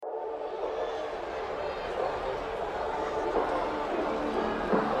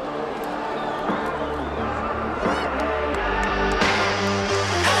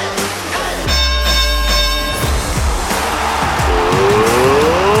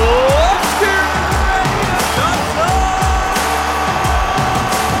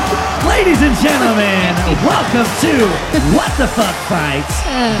and gentlemen, welcome to What the Fuck Fights,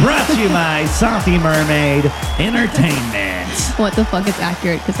 brought to you by Salty Mermaid Entertainment. What the fuck is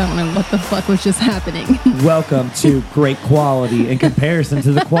accurate, because I don't know what the fuck was just happening. Welcome to great quality in comparison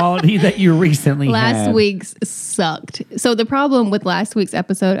to the quality that you recently had. Last week's sucked. So the problem with last week's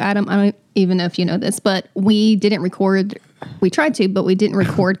episode, Adam, I don't even know if you know this, but we didn't record. We tried to, but we didn't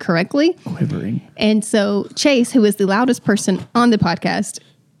record correctly. Quivering. And so Chase, who is the loudest person on the podcast,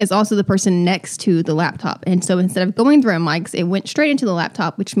 is also the person next to the laptop. And so instead of going through our mics, it went straight into the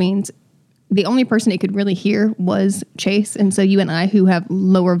laptop, which means the only person it could really hear was Chase. And so you and I, who have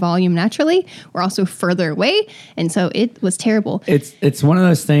lower volume naturally, were also further away. And so it was terrible. It's one of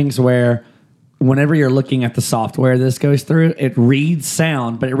those things where whenever you're looking at the software this goes through, it reads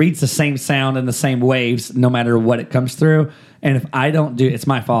sound, but it reads the same sound and the same waves no matter what it comes through. And if I don't do, it's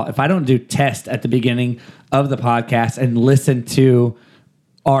my fault. If I don't do test at the beginning of the podcast and listen to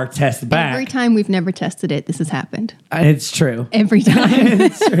our test back. Every time we've never tested it, this has happened. It's true. Every time.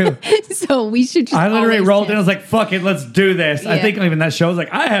 It's true. So we should just I literally always rolled in. I test. was like, fuck it, let's do this. I Yeah. think even that show was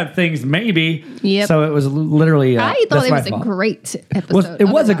like, I have things maybe. Yep. So it was literally. I thought that's it was was a great episode. It was a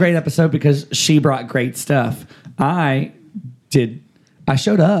otherwise. great episode because she brought great stuff. I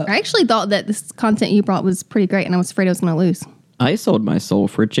showed up. I actually thought that this content you brought was pretty great, and I was afraid I was going to lose. I sold my soul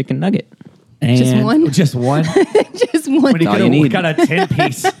for a chicken nugget. And Just one? Just one. Just one. When you all could you need. have got a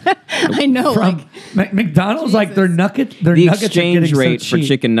 10-piece I know. from McDonald's, like their nuggets. Their The nuggets are exchange getting rate so for cheap.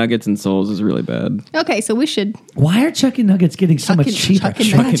 chicken nuggets and souls is really bad. Okay, so we should, Why are chicken nuggets getting so much cheaper?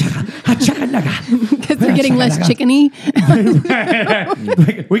 Chicken Chicken nugget. because they're getting less chickeny.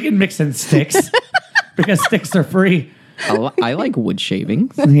 We can mix in sticks because sticks are free. I like wood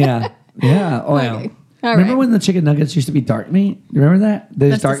shavings. Yeah. Yeah. Oh, yeah. Okay. All Remember right. when the chicken nuggets used to be dark meat? You remember that?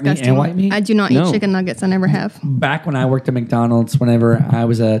 There's That's dark meat disgusting. and white meat. I do not eat No. chicken nuggets. I never have. Back when I worked at McDonald's, whenever I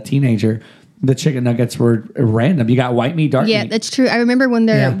was a teenager, the chicken nuggets were random. You got white meat, dark Yeah, meat. that's true. I remember when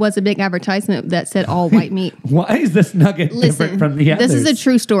there Yeah. was a big advertisement that said all white meat. Why is this nugget Listen, different from the others? this is a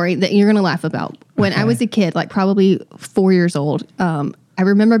true story that you're going to laugh about. When I was a kid, like probably 4 years old, I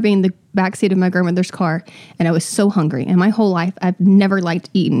remember being in the backseat of my grandmother's car, and I was so hungry. And my whole life, I've never liked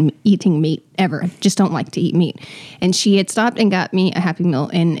eating meat, ever. I just don't like to eat meat. And she had stopped and got me a Happy Meal,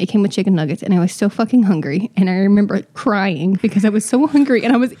 and it came with chicken nuggets, and I was so fucking hungry. And I remember crying because I was so hungry,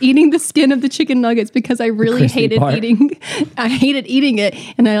 and I was eating the skin of the chicken nuggets because I really crispy hated part. I hated eating it,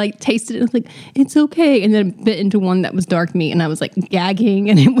 and I like tasted it. I was like, it's okay. And then bit into one that was dark meat, and I was like gagging,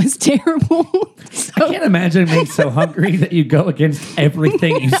 and it was terrible. I can't imagine being so hungry that you go against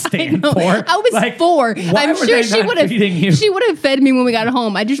everything you stand for. I was Like, 4. why I'm were sure they she not would have. feeding you? She would have fed me when we got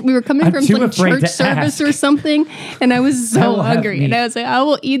home. We were coming I'm from too some afraid church to service ask. or something, and I was I so will have hungry. And meat. I was like, I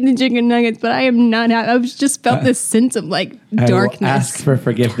will eat the chicken nuggets, but I am not. I was just felt this sense of like I will darkness. ask for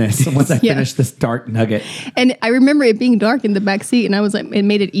forgiveness once I Yeah. finish this dark nugget. And I remember it being dark in the back seat, and I was like, it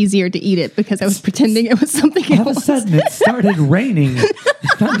made it easier to eat it because I was pretending it was something All of a else. sudden, it started raining,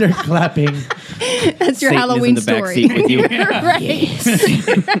 thunderclapping. That's your Satan is Halloween in the back story. seat with you. Right.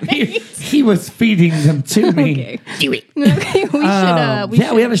 He was feeding them to me. Okay. Do it. Okay, We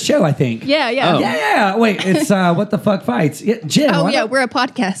have a show, I think. Yeah. Oh. Yeah. Wait, it's What the Fuck Fights. Yeah, Jim, Oh why yeah, don't- we're a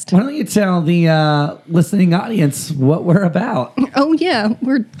podcast. why don't you tell the listening audience what we're about? Oh yeah,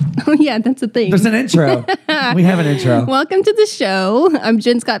 that's a thing. There's an intro. We have an intro. Welcome to the show. I'm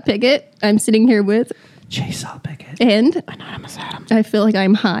Jen Scott Pickett. I'm sitting here with, Chase Pickett. and Anonymous Adam. I feel like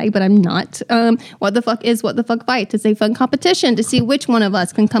I'm high, but I'm not. What the fuck is What the Fuck Fight? It's a fun competition to see which one of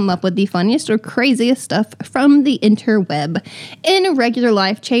us can come up with the funniest or craziest stuff from the interweb. In regular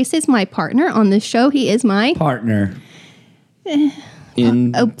life, Chase is my partner on this show. He is my Partner.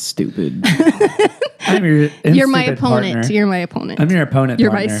 Stupid. I'm your You're my stupid opponent. partner. You're my opponent. I'm your opponent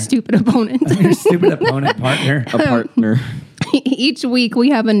You're partner. my stupid opponent. I'm your stupid opponent partner. A partner. Each week we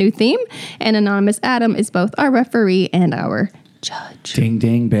have a new theme, and Anonymous Adam is both our referee and our judge. Ding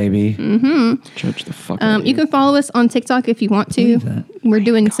ding, baby. Judge the fuck out of You can follow us on TikTok if you want to. Believe that. We're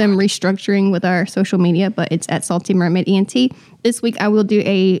doing some restructuring with our social media, but it's at Salty Mermaid ENT. This week I will do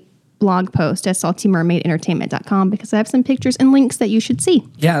a blog post at saltymermaidentertainment.com because I have some pictures and links that you should see.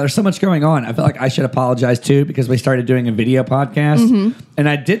 Yeah, there's so much going on. I feel like I should apologize too because we started doing a video podcast. And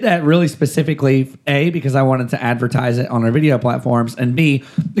I did that really specifically, A, because I wanted to advertise it on our video platforms, and B,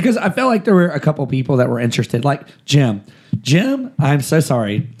 because I felt like there were a couple people that were interested, like Jim. Jim, I'm so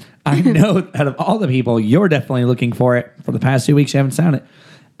sorry. I know out of all the people, you're definitely looking for it. For the past 2 weeks, you haven't sounded it.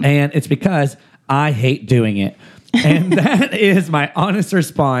 And it's because I hate doing it. And that is my honest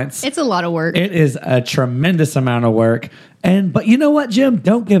response. It's a lot of work. It is a tremendous amount of work. But you know what, Jim?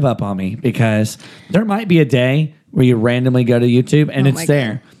 Don't give up on me because there might be a day where you randomly go to YouTube and Oh it's my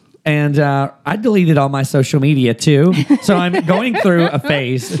there. And I deleted all my social media too. So I'm going through a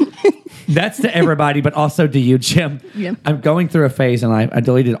phase. That's to everybody, but also to you, Jim. Yeah. I'm going through a phase in life. I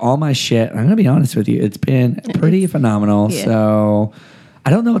deleted all my shit. I'm going to be honest with you. It's been pretty phenomenal. Yeah. So I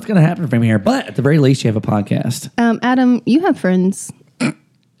don't know what's going to happen from here, but at the very least, you have a podcast. Adam, you have friends.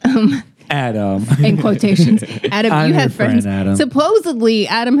 Adam. In quotations. Adam, I'm you your have friends. friend, Adam. Supposedly,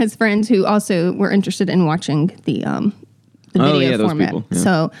 Adam has friends who also were interested in watching the Oh, video yeah, those format. people, yeah.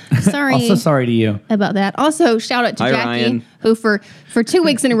 So sorry. Also, sorry to you. About that. Also, shout out to Hi, Jackie, Ryan. who for 2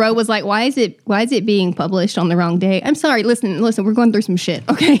 weeks in a row was like, "Why is it being published on the wrong day?" I'm sorry. Listen. We're going through some shit.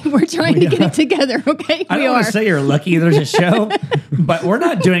 Okay, we're trying to get it together. Okay, I don't want to say you're lucky there's a show, but we're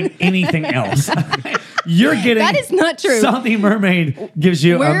not doing anything else. You're getting That is not true. Salty Mermaid gives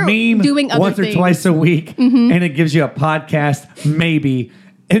you We're a meme doing other once or things. twice a week, and it gives you a podcast maybe,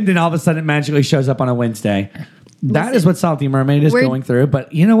 and then all of a sudden it magically shows up on a Wednesday. That is what Salty Mermaid is We're- going through.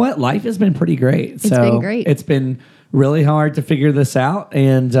 But you know what? Life has been pretty great. It's been great. It's been really hard to figure this out.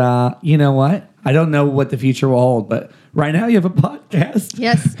 And you know what? I don't know what the future will hold, but right now you have a podcast.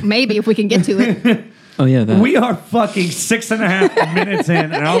 Yes, maybe if we can get to it. Oh yeah, that. We are fucking 6.5 minutes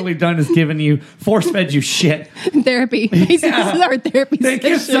in, and all we've done is given you, force-fed you shit. Therapy. Basically, Yeah. This is our therapy Thank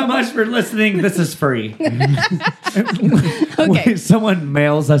you so session. much for listening. This is free. Okay. Someone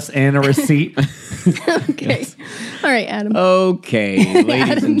mails us in a receipt. Okay. All right, Adam. Okay,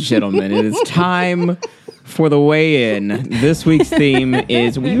 ladies and gentlemen, it is time for the weigh-in. This week's theme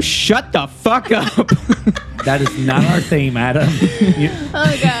is "Will you shut the fuck up?" That is not our theme, Adam.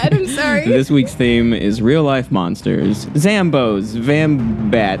 Oh God, I'm sorry. This week's theme is real-life monsters, Zambos,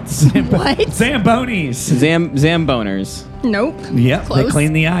 Vambats, What? Zambonis. Zamboners. Nope. Yep, Close. they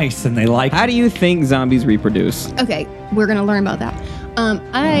clean the ice and they like How do you think zombies reproduce? Okay, we're gonna learn about that.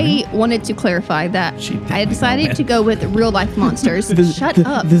 I wanted to clarify that She I definitely decided will. to go with real life monsters. Shut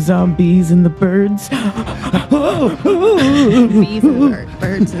up. The zombies and the birds. Bees and the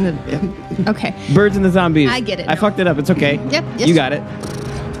birds and the. Okay. Birds and the zombies. I get it I now. fucked it up. It's okay. Yep, yes. You got it.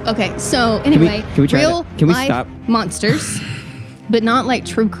 Okay. So anyway, can we try real that? Can we life stop? monsters, but not like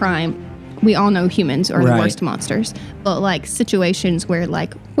true crime. We all know humans are the Right. worst monsters, but like situations where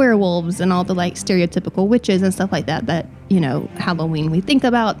like werewolves and all the like stereotypical witches and stuff like that. That Halloween we think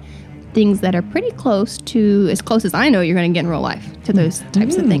about. Things that are pretty close to, as close as I know you're going to get in real life, to those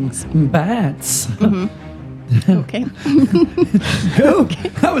types of things. bats. Okay. Go.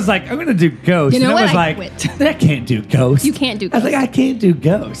 I was like, I'm going to do ghost. You know and what? I was I like, quit. that can't do ghost. You can't do I was like, ghost. I can't do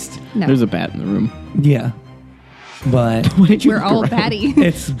ghost. No. There's a bat in the room. Yeah. But What did you We're all batty.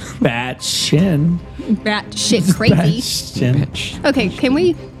 it's bat shin. Bat shit Bat crazy. shin. Okay, can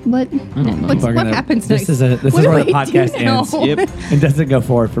we? What? What We're gonna- happens this next? is a- this What is do where the we do podcast now? ends. Yep. It doesn't go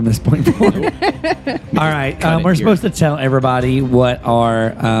forward from this point forward. All right. Cut it We're here. supposed to tell everybody what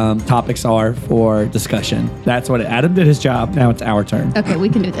our topics are for discussion. That's what Adam did his job. Now it's our turn. Okay, we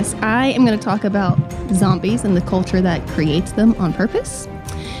can do this. I am going to talk about zombies and the culture that creates them on purpose.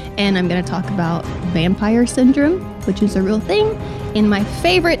 And I'm going to talk about vampire syndrome, which is a real thing. And my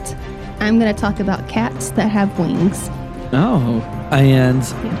favorite, I'm going to talk about cats that have wings. Oh, And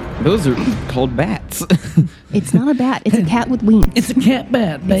those are called bats. It's not a bat, it's a cat with wings. it's a cat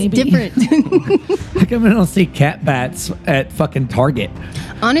bat, baby. Different. How come I don't see cat bats at fucking Target?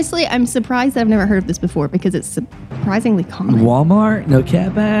 Honestly, I'm surprised that I've never heard of this before because it's surprisingly common. Walmart? No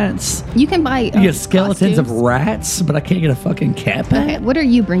cat bats? You can buy You get skeletons of costumes. rats, but I can't get a fucking cat bat? Okay, what are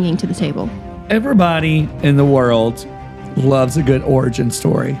you bringing to the table? Everybody in the world loves a good origin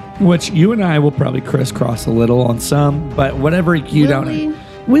story, which you and I will probably crisscross a little on some, but whatever you Will don't. we?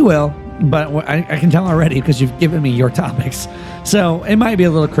 We will, but I can tell already because you've given me your topics. So it might be a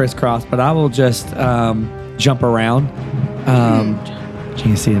little crisscross, but I will just jump around. You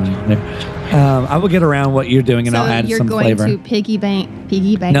can see it there. I will get around what you're doing and So I'll add you're some going flavor. to piggy bank.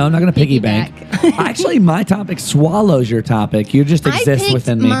 No, I'm not going to piggyback. Actually, my topic swallows your topic. You just I exist picked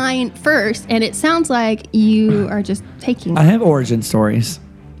within me. mine first, and it sounds like you are just taking. I have origin stories.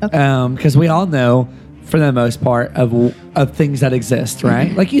 Okay. Because we all know, for the most part, of things that exist,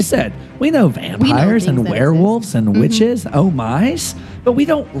 right? Like you said, we know vampires things and that werewolves and witches, oh my's, but we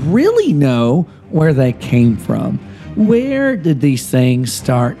don't really know where they came from. Where did these things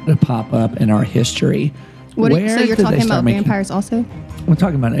start to pop up in our history? What? Where So you're did they talking start about making- vampires also? We're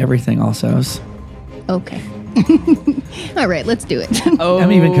talking about everything also. Okay. All right, let's do it.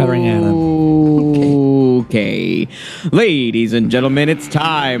 I'm even covering Adam. Okay. Ladies and gentlemen, it's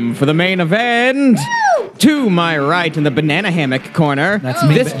time for the main event. To my right in the banana hammock corner, That's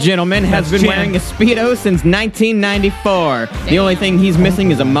me. this gentleman has That's been Jen. wearing a Speedo since 1994. The only thing he's missing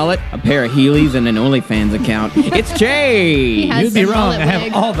is a mullet, a pair of Heelys, and an OnlyFans account. It's Jay! has You'd be the wrong. mullet I have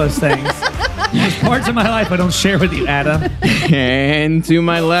wig. all those things. There's parts of my life I don't share with you, Adam. And to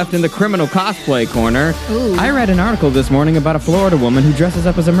my left in the criminal cosplay corner, Ooh. I read an article this morning about a Florida woman who dresses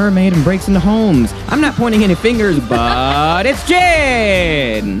up as a mermaid and breaks into homes. I'm not pointing any fingers, but it's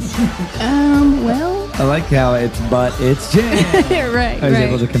Jen! Well, I like how it's Jen. right, I was right.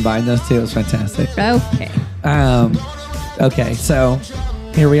 able to combine those two. It was fantastic. Okay. Okay, so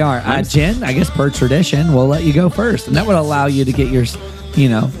here we are. Jen, I guess per tradition, we'll let you go first. And that would allow you to get yours,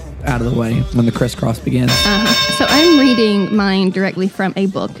 out of the way when the crisscross begins. So I'm reading mine directly from a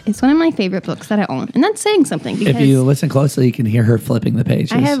book. It's one of my favorite books that I own, and that's saying something because If you listen closely, you can hear her flipping the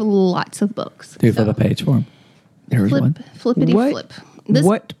pages. I have lots of books. Do flip a page for him. There's one. Flippity What? flip. This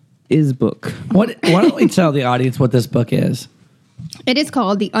What is book? Why don't we tell the audience what this book is? It is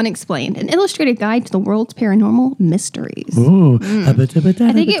called The Unexplained, an illustrated guide to the world's paranormal mysteries. Ooh. I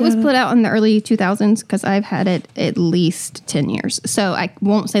think it was put out in the early 2000s because I've had it at least 10 years. So I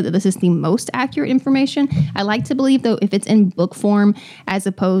won't say that this is the most accurate information. I like to believe, though, if it's in book form as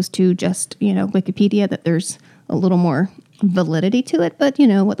opposed to just, Wikipedia, that there's a little more validity to it. But,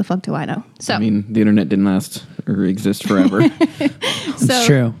 what the fuck do I know? So, I mean, the internet didn't last or exist forever. It's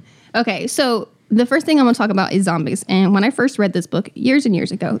true. Okay, so the first thing I'm going to talk about is zombies. And when I first read this book years and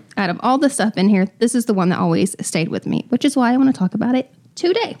years ago, out of all the stuff in here, this is the one that always stayed with me, which is why I want to talk about it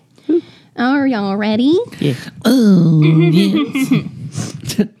today. Are y'all ready? Yeah.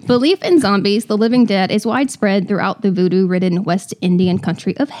 Belief in zombies, the living dead, is widespread throughout the voodoo-ridden West Indian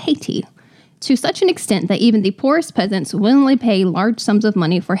country of Haiti, to such an extent that even the poorest peasants willingly pay large sums of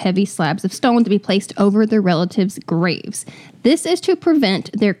money for heavy slabs of stone to be placed over their relatives' graves. This is to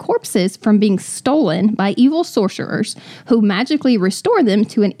prevent their corpses from being stolen by evil sorcerers who magically restore them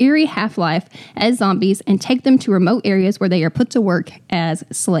to an eerie half-life as zombies and take them to remote areas where they are put to work as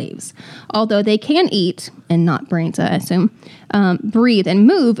slaves. Although they can eat, and not brains, I assume, breathe and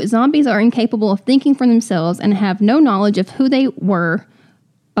move, zombies are incapable of thinking for themselves and have no knowledge of who they were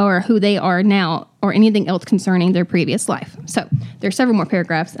or who they are now, or anything else concerning their previous life. So there's several more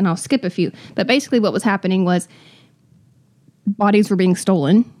paragraphs, and I'll skip a few. But basically what was happening was bodies were being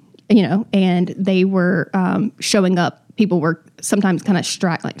stolen, and they were showing up. People were sometimes kind of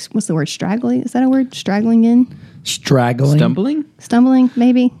what's the word? Straggling? Is that a word? Straggling in? Straggling. Stumbling,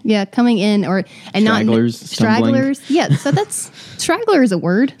 maybe. Yeah, coming in Stragglers, not stragglers. Yeah, so that's straggler is a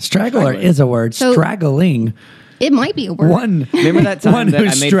word. Straggler is a word. So- Straggling. It might be a word. One. Remember that time One that who I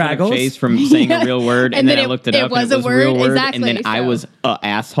made fun of straggles? Chase from saying a real word, and And then then I looked it it up, was and it a was a real word, word, and then exactly, I so- was a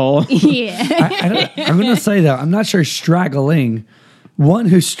asshole. Yeah. I'm going to say, though, I'm not sure straggling. One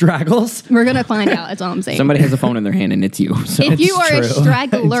who straggles. We're going to find out. That's all I'm saying. Somebody has a phone in their hand, and it's you. So. If you It's are a true.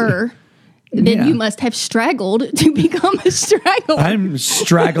 straggler, then Yeah. you must have straggled to become a straggler. I'm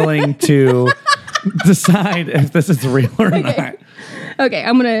straggling to decide if this is real or not. Okay,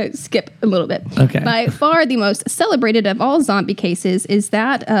 I'm going to skip a little bit. Okay. By far the most celebrated of all zombie cases is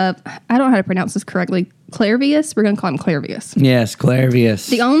that of, I don't know how to pronounce this correctly, Clairvius. We're going to call him Clairvius. Yes, Clairvius.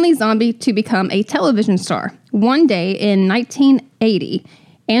 The only zombie to become a television star. One day in 1980,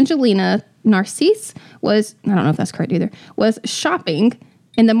 Angelina Narcisse was, I don't know if that's correct either, was shopping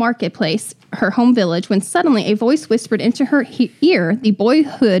in the marketplace, her home village, when suddenly a voice whispered into her ear the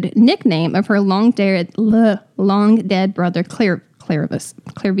boyhood nickname of her long dead brother,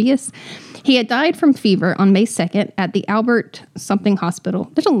 Clairvius. He had died from fever on May 2nd at the Albert something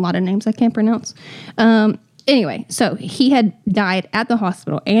hospital. There's a lot of names I can't pronounce. Anyway, so he had died at the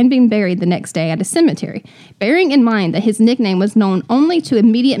hospital and been buried the next day at a cemetery. Bearing in mind that his nickname was known only to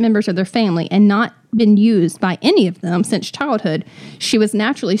immediate members of their family and not been used by any of them since childhood, she was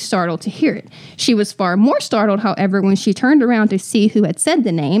naturally startled to hear it. She was far more startled, however, when she turned around to see who had said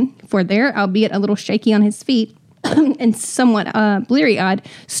the name, for there, albeit a little shaky on his feet and somewhat bleary-eyed,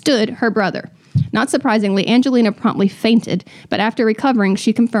 stood her brother. Not surprisingly, Angelina promptly fainted, but after recovering,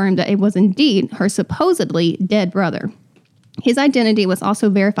 she confirmed that it was indeed her supposedly dead brother. His identity was also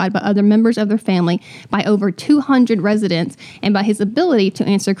verified by other members of their family, by over 200 residents, and by his ability to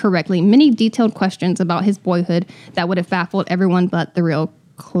answer correctly many detailed questions about his boyhood that would have baffled everyone but the real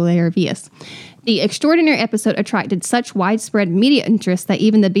Clairvius. The extraordinary episode attracted such widespread media interest that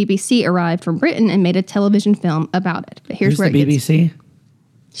even the BBC arrived from Britain and made a television film about it. But here's Who's where the it gets... BBC?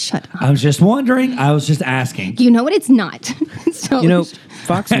 Shut up. I was just wondering. I was just asking. You know what? It's not. So,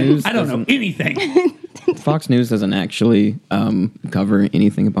 Fox News. I don't know anything. Fox News doesn't actually cover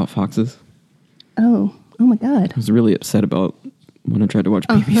anything about foxes. Oh my God. I was really upset about when I tried to watch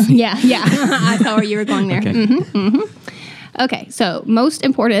BBC. Yeah. I saw where you were going there. Okay. Okay, so most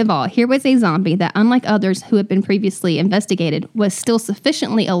important of all, here was a zombie that, unlike others who had been previously investigated, was still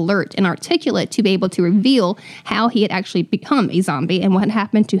sufficiently alert and articulate to be able to reveal how he had actually become a zombie and what had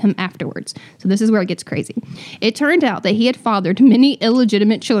happened to him afterwards. So this is where it gets crazy. It turned out that he had fathered many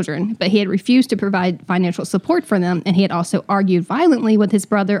illegitimate children, but he had refused to provide financial support for them, and he had also argued violently with his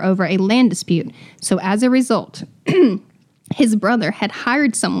brother over a land dispute. So as a result, his brother had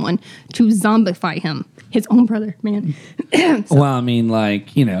hired someone to zombify him. His own brother, man. Well, I mean,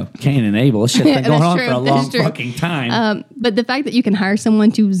 like, you know, Cain and Abel. Shit's been going on for a long fucking time. But the fact that you can hire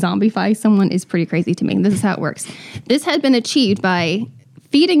someone to zombify someone is pretty crazy to me. This is how it works. This had been achieved by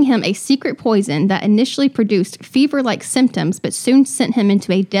feeding him a secret poison that initially produced fever-like symptoms, but soon sent him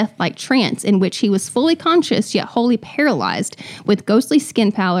into a death-like trance in which he was fully conscious yet wholly paralyzed, with ghostly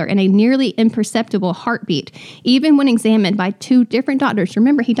skin pallor and a nearly imperceptible heartbeat. Even when examined by 2 different doctors,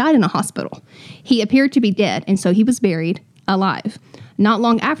 remember, he died in a hospital. He appeared to be dead, and so he was buried alive. Not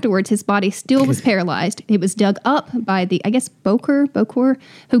long afterwards, his body still was paralyzed. It was dug up by the, I guess, Bokor,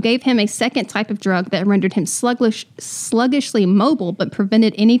 who gave him a second type of drug that rendered him sluggishly mobile, but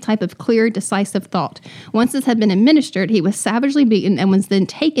prevented any type of clear, decisive thought. Once this had been administered, he was savagely beaten and was then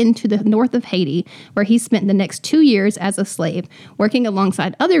taken to the north of Haiti, where he spent the next 2 years as a slave, working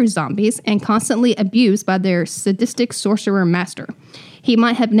alongside other zombies and constantly abused by their sadistic sorcerer master. He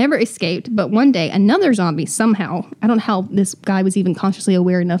might have never escaped, but one day another zombie somehow, I don't know how this guy was even consciously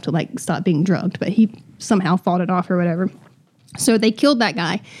aware enough to like stop being drugged, but he somehow fought it off or whatever. So they killed that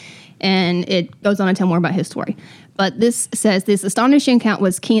guy, and it goes on to tell more about his story. But this says this astonishing account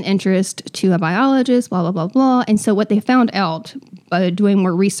was keen interest to a biologist, blah, blah, blah, blah. And so what they found out by doing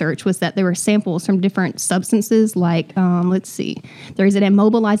more research was that there were samples from different substances like, let's see, there's an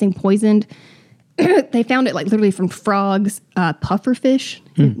immobilizing poison. They found it like literally from frogs, pufferfish,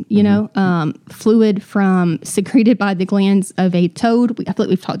 fluid from secreted by the glands of a toad. I feel like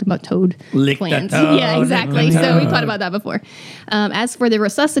we've talked about toad glands. Yeah, exactly. So we've talked about that before. As for the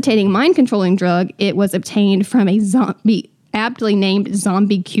resuscitating mind-controlling drug, it was obtained from a zombie, aptly named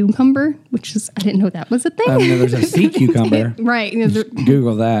zombie cucumber, which is, I didn't know that was a thing. There's a sea cucumber. Right.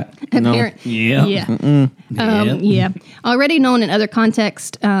 Google that. Yeah. Already known in other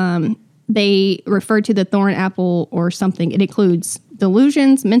contexts, they refer to the thorn apple or something. It includes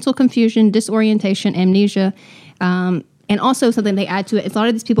delusions, mental confusion, disorientation, amnesia, and also something they add to it. It's a lot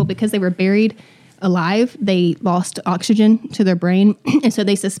of these people, because they were buried alive, they lost oxygen to their brain. And so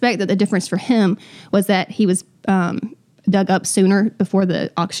they suspect that the difference for him was that he was dug up sooner before the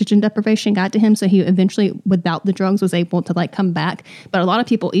oxygen deprivation got to him. So he eventually, without the drugs, was able to like come back. But a lot of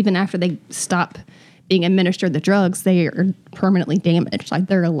people, even after they stop being administered the drugs, they are permanently damaged. Like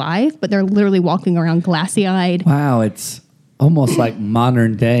they're alive, but they're literally walking around glassy-eyed. Wow, it's almost like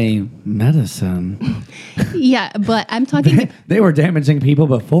modern day medicine. Yeah, but I'm talking... They were damaging people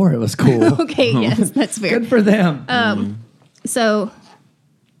before it was cool. Okay, yes, that's fair. Good for them. So...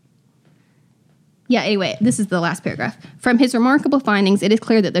 Yeah, anyway, this is the last paragraph. From his remarkable findings, it is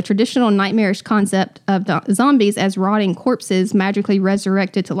clear that the traditional nightmarish concept of zombies as rotting corpses magically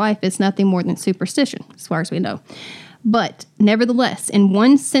resurrected to life is nothing more than superstition, as far as we know. But nevertheless, in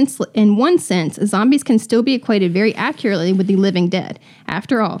one sense, zombies can still be equated very accurately with the living dead.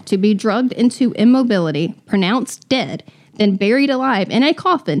 After all, to be drugged into immobility, pronounced dead, then buried alive in a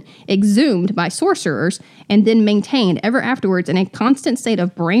coffin, exhumed by sorcerers, and then maintained ever afterwards in a constant state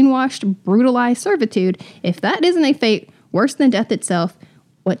of brainwashed, brutalized servitude, if that isn't a fate worse than death itself,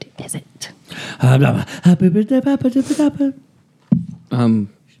 what is it? A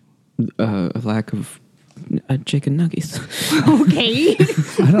lack of chicken nuggets. Okay.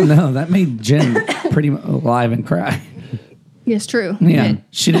 I don't know. That made Jen pretty alive and cry. It's true. Yeah.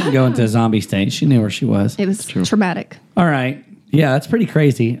 She didn't go into a zombie state. She knew where she was. It was traumatic. All right. Yeah, that's pretty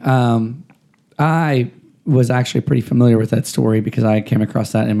crazy. I was actually pretty familiar with that story because I came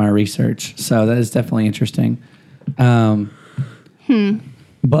across that in my research. So that is definitely interesting. But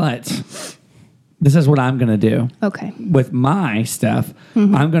this is what I'm going to do. Okay. With my stuff,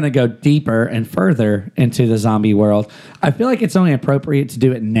 I'm going to go deeper and further into the zombie world. I feel like it's only appropriate to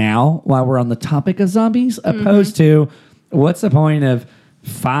do it now while we're on the topic of zombies, opposed to what's the point of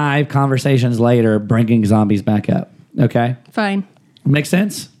 5 conversations later bringing zombies back up? Okay? Fine. Make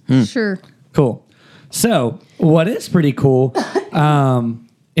sense? Sure. Cool. So what is pretty cool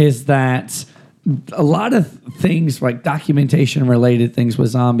is that a lot of things like documentation related things with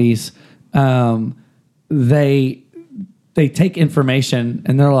zombies, they take information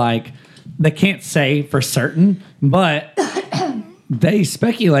and they're like, they can't say for certain, but they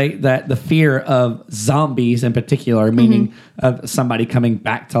speculate that the fear of zombies in particular, meaning of somebody coming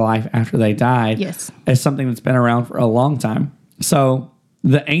back to life after they died, Yes. is something that's been around for a long time. So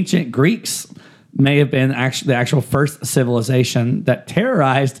the ancient Greeks may have been the actual first civilization that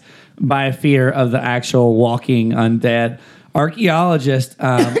terrorized by a fear of the actual walking undead. Archaeologists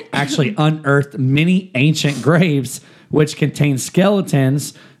actually unearthed many ancient graves which contained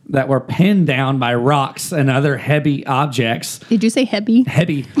skeletons that were pinned down by rocks and other heavy objects. Did you say heavy?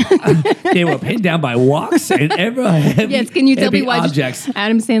 Heavy. They were pinned down by rocks and heavy, Yes. Can you tell me heavy why objects.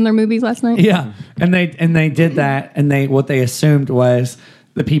 Adam Sandler movies last night? Yeah, and they did that, and what they assumed was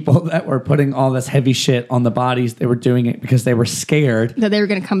the people that were putting all this heavy shit on the bodies, they were doing it because they were scared That they were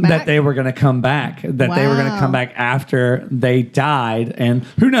going to come back. that they were going to come back, that they were going to Wow. come back after they died, and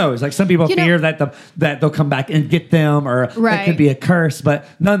who knows? Like some people You know- fear that they'll come back and get them, or that Right. could be a curse. But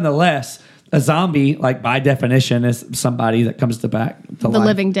nonetheless, a zombie, like by definition, is somebody that comes back to life.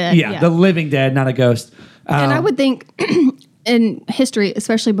 living dead, Yeah, yeah. the living dead, not a ghost. And I would think in history,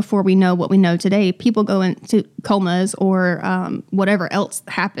 especially before we know what we know today, people go into comas or whatever else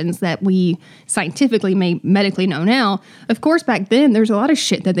happens that we scientifically may medically know now. Of course, back then, there's a lot of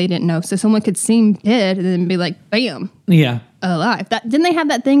shit that they didn't know. So someone could seem dead and then be like, bam, Yeah. alive. Didn't they have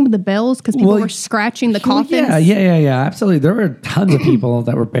that thing with the bells because people Well, were scratching the Well, coffins? Yeah. Absolutely. There were tons of people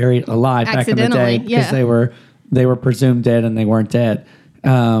that were buried alive back in the day Accidentally, because yeah. they were presumed dead and they weren't dead.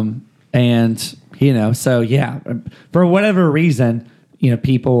 And so yeah, for whatever reason,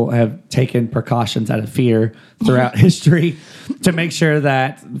 people have taken precautions out of fear throughout history to make sure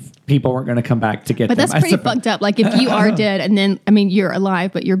that people weren't going to come back to get But them. that's pretty fucked up. Like if you are dead and then, you're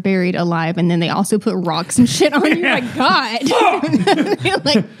alive, but you're buried alive, and then they also put rocks and shit on you. Like, God. You're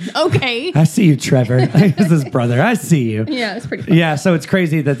like, okay. I see you, Trevor. This is his brother. I see you. Yeah, it's pretty funny. Yeah, so it's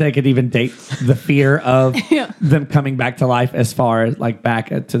crazy that they could even date the fear of Yeah. them coming back to life as far as like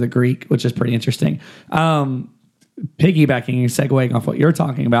back to the Greek, which is pretty interesting. Piggybacking and segueing off what you're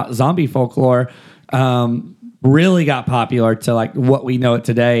talking about, zombie folklore really got popular to like what we know it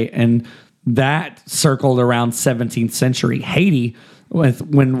today, and that circled around 17th century Haiti when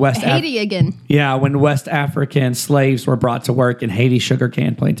Haiti again. Yeah, when West African slaves were brought to work in Haiti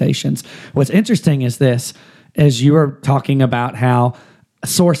sugarcane plantations. What's interesting is this, as you were talking about how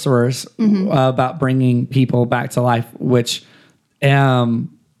sorcerers, about bringing people back to life, which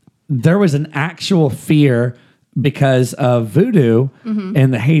there was an actual fear because of voodoo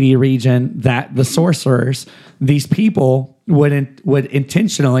in the Haiti region that the sorcerers, these people would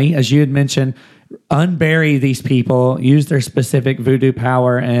intentionally, as you had mentioned, unbury these people, use their specific voodoo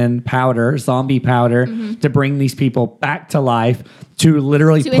power and powder, zombie powder, to bring these people back to life, to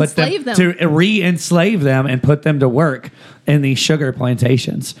literally To put enslave them. to re-enslave them and put them to work in these sugar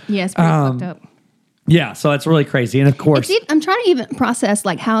plantations. Yeah, it's pretty fucked up. Yeah, so it's really crazy. And of course, I'm trying to even process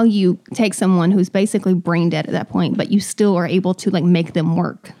like how you take someone who's basically brain dead at that point, but you still are able to like make them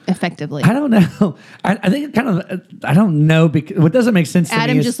work effectively. I don't know. I think it kind of, I don't know, because what doesn't make sense to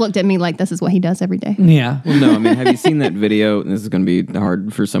Adam me is, just looked at me like this is what he does every day. yeah. Well, no, have you seen that video? This is going to be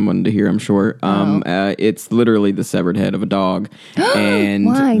hard for someone to hear, I'm sure. It's literally the severed head of a dog, and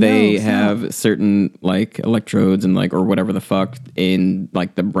Why? they No, stop. have certain like electrodes and like or whatever the fuck in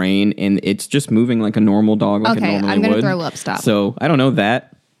like the brain, and it's just moving like a normal dog, like Okay, it normally I'm gonna would. throw up. Stop. So I don't know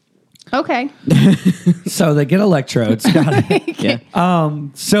that. Okay. So they get electrodes. Got it. Yeah.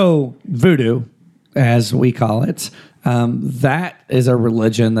 So voodoo, as we call it, that is a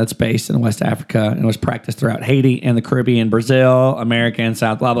religion that's based in West Africa and was practiced throughout Haiti and the Caribbean, Brazil, America, and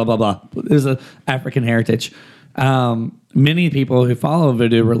South, blah, blah, blah, blah. There's an African heritage. Many people who follow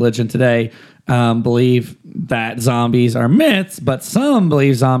voodoo religion today believe that zombies are myths, but some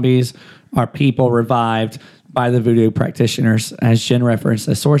believe zombies are people revived by the voodoo practitioners, as Jen referenced,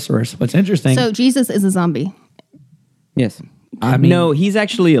 as sorcerers. What's interesting... So Jesus is a zombie. Yes. I mean- no, he's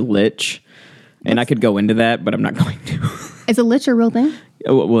actually a lich, and I could go into that, but I'm not going to. Is a lich a real thing?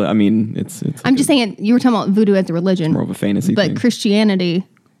 Well, I mean, it's I'm just saying you were talking about voodoo as a religion, more of a fantasy but thing. Christianity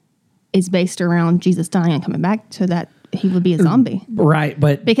is based around Jesus dying and coming back, so that he would be a zombie Right,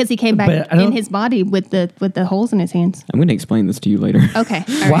 but... because he came But back I don't- in his body with the holes in his hands. I'm going to explain this to you later. Okay.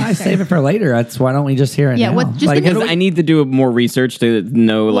 All right, Why sorry. save it for later? Why don't we just hear it Yeah, now? what- just Like, because Because I need to do more research to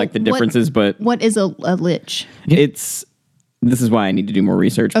know like the What- differences, but what is a lich? this is why I need to do more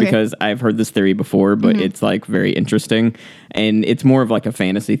research Okay. because I've heard this theory before, but it's like very interesting, and it's more of like a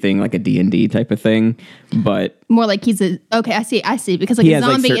fantasy thing, like a D&D type of thing. But More like he's a okay. I see because like He a has,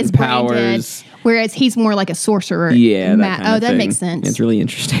 like, zombie certain is brain powers. dead, whereas he's more like a sorcerer. yeah, that kind of that thing. makes sense. It's really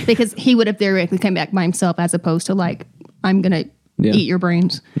interesting. Because he would have theoretically come back by himself as opposed to like I'm gonna Yeah. eat your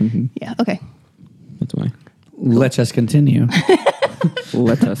brains. Yeah. Okay. That's why. Let's just continue.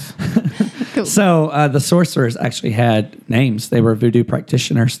 Let us. Cool. So the sorcerers actually had names. They were voodoo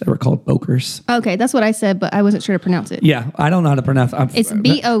practitioners. They were called bokers. Okay, that's what I said, but I wasn't sure to pronounce it. Yeah, I don't know how to pronounce it. It's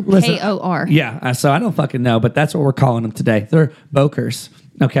Bokor. Listen, yeah, so I don't fucking know, but that's what we're calling them today. They're bokers.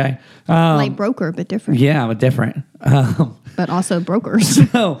 Okay. Like broker, but different. Yeah, but different. But also brokers.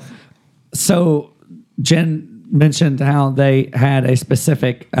 So Jen mentioned how they had a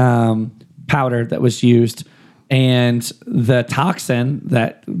specific powder that was used, and the toxin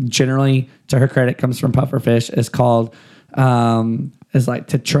that generally, to her credit, comes from pufferfish is called is like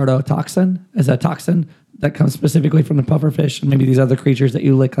tetrodotoxin. Is a toxin that comes specifically from the pufferfish and maybe these other creatures that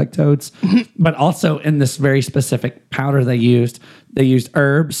you lick like toads. But also in this very specific powder they used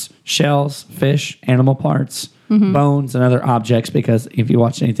herbs, shells, fish, animal parts, bones, and other objects, because if you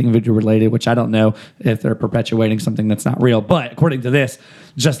watch anything voodoo related, which I don't know if they're perpetuating something that's not real, but according to this,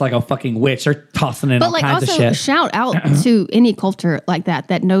 just like a fucking witch, they're tossing in But all like kinds also of shit. shout out to any culture like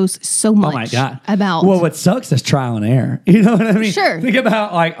that knows so much Oh my God. about. Well, what sucks is trial and error. You know what I mean? Sure. Think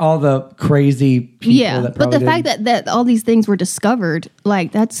about like all the crazy people that but probably the fact that all these things were discovered,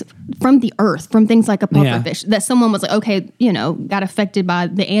 like that's from the earth, from things like a pufferfish, that someone was like, okay, got affected by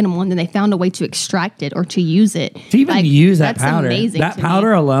the animal, and then they found a way to extract it or to use it. to even like, use that that's powder. amazing That to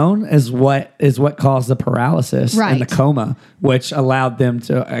powder me. alone is what caused the paralysis and the Right. coma, which allowed them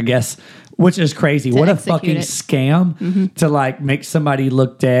to, I guess, which is crazy. What a execute fucking it. scam to like make somebody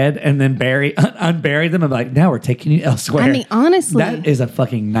look dead and then unbury them and be like, now we're taking you elsewhere. I mean, honestly, that is a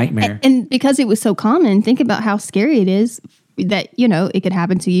fucking nightmare. and because it was so common, think about how scary it is that it could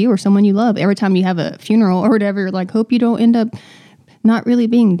happen to you or someone you love. Every time you have a funeral or whatever, you're like, hope you don't end up not really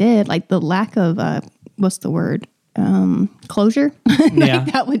being dead. Like the lack of what's the word? Closure. Yeah.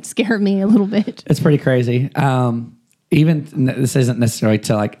 That would scare me a little bit. It's pretty crazy. Even this isn't necessarily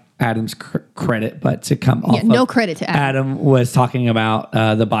to like Adam's credit, but to come off. No of credit to Adam. Adam was talking about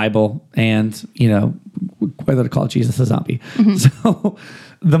the Bible and whether to call Jesus a zombie. So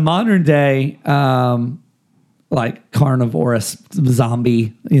the modern day like carnivorous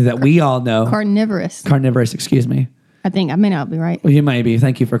zombie that we all know, carnivorous. Excuse me. I think I may not be right. Well, you may be.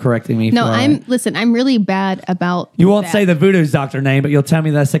 Thank you for correcting me. No, I'm really bad about. You won't that. say the voodoo's doctor name, but you'll tell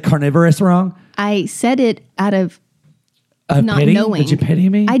me that I said carnivorous wrong. I said it out of not pity? knowing. Did you pity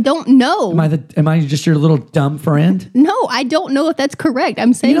me? I don't know. Am I just your little dumb friend? No, I don't know if that's correct.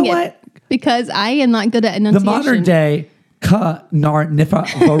 I'm saying You know it what? because I am not good at The enunciation. modern day nifa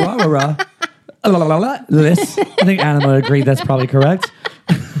list. I think Adam would agree that's probably correct.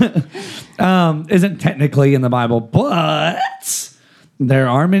 Isn't technically in the Bible, but there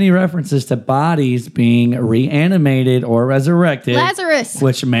are many references to bodies being reanimated or resurrected. Lazarus.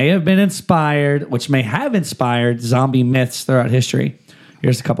 Which may have inspired zombie myths throughout history.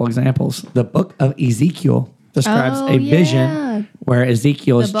 Here's a couple examples. The book of Ezekiel describes a vision where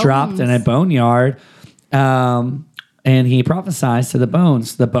Ezekiel is dropped in a boneyard, and he prophesies to the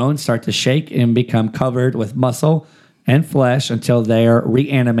bones. The bones start to shake and become covered with muscle and flesh until they are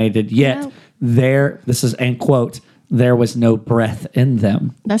reanimated. Yet this is end quote, there was no breath in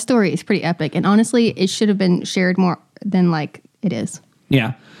them. That story is pretty epic, and honestly, it should have been shared more than like it is.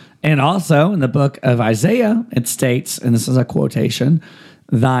 Yeah. And also in the book of Isaiah, it states, and this is a quotation,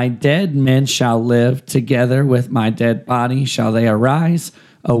 "Thy dead men shall live, together with my dead body shall they arise.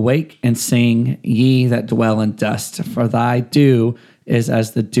 Awake and sing, ye that dwell in dust, for thy dew is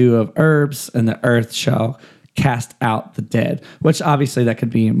as the dew of herbs, and the earth shall cast out the dead." Which obviously that could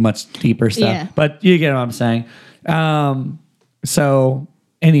be much deeper stuff, Yeah. but you get what I'm saying. So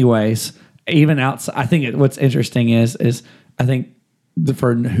anyways, even outside, I think what's interesting is I think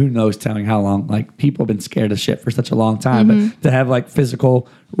for who knows telling how long, like people have been scared of shit for such a long time, but to have like physical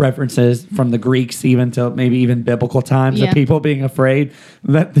references from the Greeks even to maybe even biblical times of people being afraid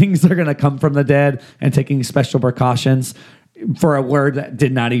that things are going to come from the dead and taking special precautions for a word that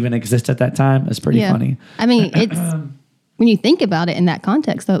did not even exist at that time is pretty funny. I mean, it's when you think about it in that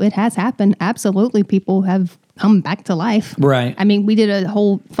context, though, it has happened. Absolutely, people have come back to life. Right. I mean, we did a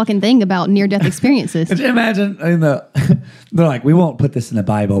whole fucking thing about near-death experiences. Could you imagine? They're like, we won't put this in the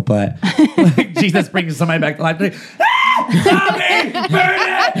Bible, but like, Jesus brings somebody back to life. Like, zombie, burn it, burn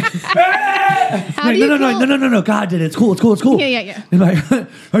it. How do you No. God did it. It's cool. Yeah. And like,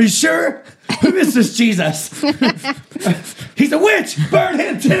 are you sure? This is Jesus. He's a witch. Burn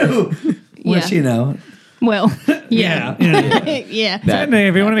him too. Which, Well, yeah. yeah. Technically,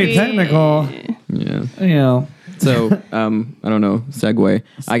 if you want to be technical, So, I don't know, segue.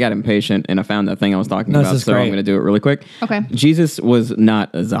 I got impatient and I found that thing I was talking about, is so I'm great. going to do it really quick. Okay. Jesus was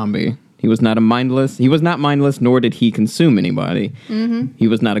not a zombie. He was not mindless, nor did he consume anybody. He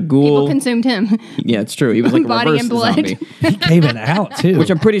was not a ghoul. People consumed him. Yeah, it's true. He was like a Body reverse and blood. zombie. He gave it out too. Which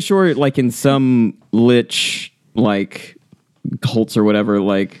I'm pretty sure, like in some lich, like cults or whatever,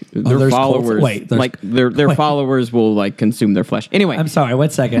 like their there's cults- followers, wait, there's- like their followers will like consume their flesh. Anyway, I'm sorry. 1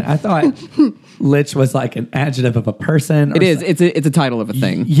 second. I thought lich was like an adjective of a person. it is. It's a title of a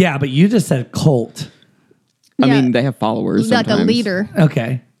thing. Yeah, but you just said cult. I Yeah. mean, they have followers. Like a sometimes. leader.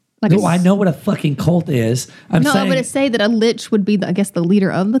 Okay. Like No, I know what a fucking cult is. I'm No, saying. but to say that a lich would be, I guess, the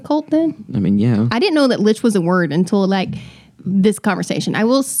leader of the cult then? I mean, yeah. I didn't know that lich was a word until like this conversation. I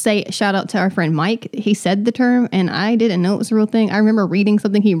will say shout out to our friend Mike. He said the term and I didn't know it was a real thing. I remember reading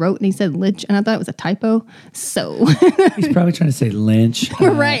something he wrote and he said lich and I thought it was a typo. So, He's probably trying to say lynch.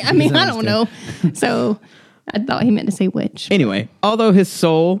 right. I mean, he's I don't know. So I thought he meant to say witch. Anyway, although his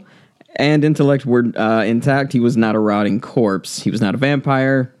soul and intellect were intact, he was not a rotting corpse. He was not a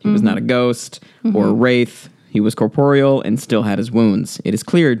vampire. He was not a ghost or a wraith. He was corporeal and still had his wounds. It is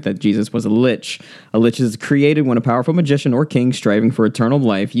clear that Jesus was a lich. A lich is created when a powerful magician or king striving for eternal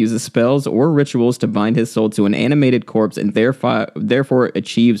life uses spells or rituals to bind his soul to an animated corpse and therefore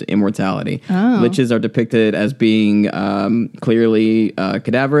achieves immortality. Liches are depicted as being clearly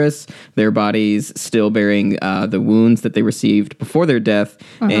cadaverous, their bodies still bearing the wounds that they received before their death,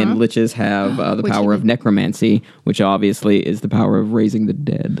 and liches have the Which power you- of necromancy, which obviously is the power of raising the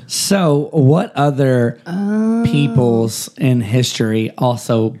dead. So, what other peoples in history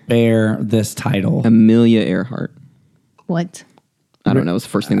also bear this title? Amelia Earhart. What? I don't know. It's the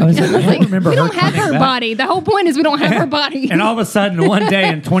first thing I that was came like, to I don't remember We her don't have coming her back. body. The whole point is we don't have her body. And all of a sudden, one day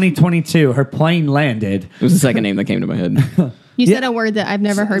in 2022, her plane landed. It was the second name that came to my head. You said a word that I've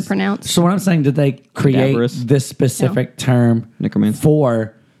never heard pronounced. So, what I'm saying, did they create Cadaverous. this specific term Necromancy.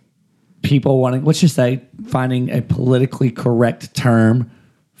 for people wanting, let's just say, finding a politically correct term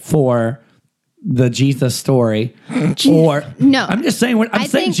for the Jesus story? Or, No. I'm just saying, I'm I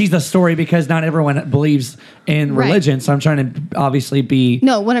saying think- Jesus story because not everyone believes in Right. religion. So, I'm trying to obviously be.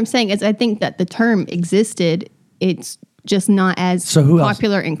 No, what I'm saying is I think that the term existed. It's just not as So who else?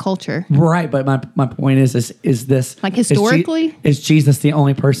 popular in culture. Right, but my point is this Like is Je- historically? is Jesus the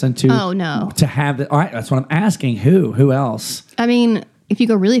only person to Oh, no. to have that? All right, that's what I'm asking. Who else? I mean, if you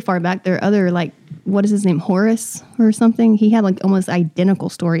go really far back, there are other like what is his name, Horus or something. He had like almost identical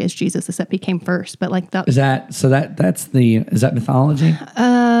story as Jesus, except he came first. But like that, Is that so? Is that mythology?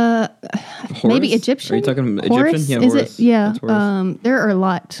 maybe Horus? Egyptian. Are you talking Horus? Egyptian? Yeah, is Horus. it? Yeah. That's Horus. There are a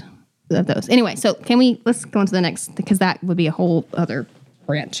lot of those. Anyway, so let's go on to the next because that would be a whole other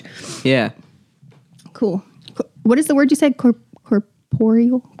branch. Yeah. Cool. What is the word you said?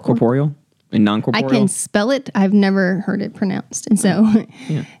 Corporeal. Corporeal and I non-corporeal. can spell it. I've never heard it pronounced, and so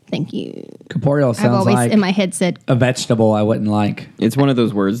thank you. Corporeal I've sounds always like in my head said, a vegetable I wouldn't like. It's one of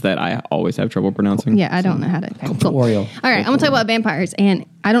those words that I always have trouble pronouncing. yeah, I don't know how to. Okay, cool. Corporeal. All right, I'm gonna talk about vampires, and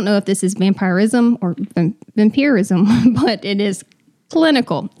I don't know if this is vampirism or vampirism, but it is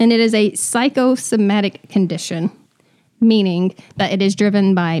clinical, and it is a psychosomatic condition, meaning that it is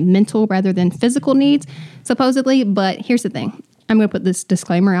driven by mental rather than physical needs, supposedly. But here's the thing: I'm gonna put this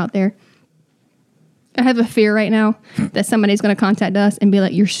disclaimer out there. I have a fear right now that somebody's going to contact us and be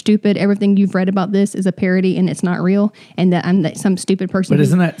like, "You're stupid. Everything you've read about this is a parody and it's not real," and that I'm some stupid person. But who-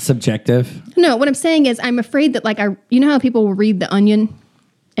 isn't that subjective? No, what I'm saying is I'm afraid that you know how people will read The Onion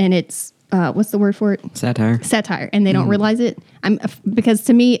and it's what's the word for it? Satire. Satire, and they don't realize it. Because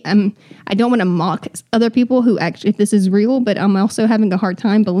to me, I don't want to mock other people who actually, if this is real, but I'm also having a hard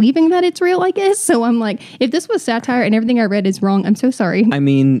time believing that it's real, I guess. So I'm like, if this was satire and everything I read is wrong, I'm so sorry. I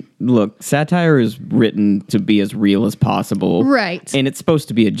mean, look, satire is written to be as real as possible. Right. And it's supposed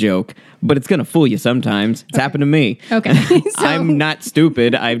to be a joke, but it's going to fool you sometimes. It's happened to me. Okay. So- I'm not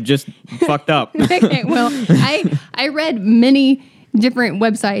stupid. I've just fucked up. Okay, well, I read many different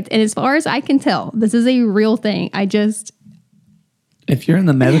websites, and as far as I can tell, this is a real thing. If you're in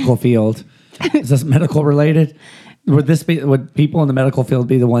the medical field, is this medical related? Would people in the medical field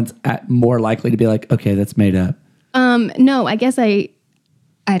be the ones more likely to be like, okay, that's made up? No, I guess I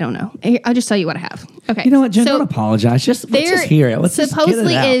don't know. I'll just tell you what I have. Okay. You know what, Jen? So Don't apologize. Let's just hear it. Let's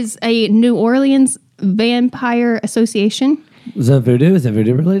supposedly just get it out. is a New Orleans Vampire Association. Is that voodoo? Is it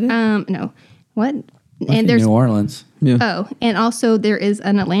voodoo related? No. What? I think New Orleans. And also there is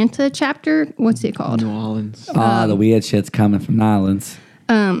an Atlanta chapter. What's it called? New Orleans. The weird shit's coming from the islands.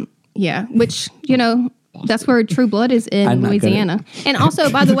 Yeah, which, that's where True Blood is in I'm not good at- Louisiana. And also,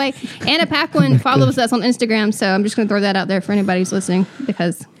 by the way, Anna Paquin follows us on Instagram, so I'm just going to throw that out there for anybody who's listening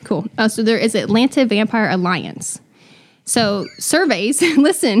because cool. So there is Atlanta Vampire Alliance. So surveys,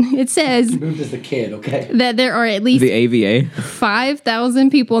 listen, it says Moved as a kid, okay? that there are at least The AVA. 5,000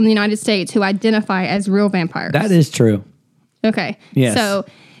 people in the United States who identify as real vampires. That is true. Okay. Yes. So,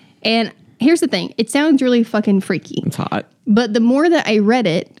 and here's the thing. It sounds really fucking freaky. It's hot. But the more that I read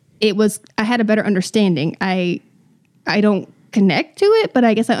it, I had a better understanding. I don't connect to it, but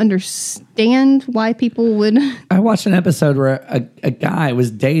I guess I understand why people would. I watched an episode where a guy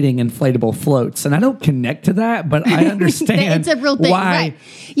was dating inflatable floats, and I don't connect to that, but I understand It's a real thing, why. right.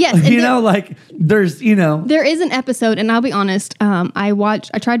 Yes, and there's there is an episode, and I'll be honest.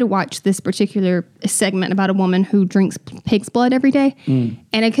 I tried to watch this particular segment about a woman who drinks pig's blood every day, and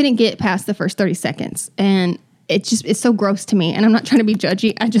I couldn't get past the first 30 seconds, and it's so gross to me. And I'm not trying to be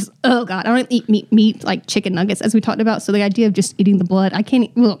judgy. Oh God, I don't eat meat like chicken nuggets, as we talked about. So the idea of just eating the blood, I can't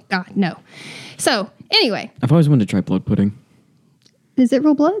eat. Oh God, no. So anyway, I've always wanted to try blood pudding. is it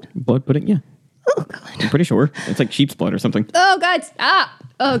real blood? Blood pudding? Yeah. Oh God. I'm pretty sure. It's like sheep's blood or something. Oh God, stop.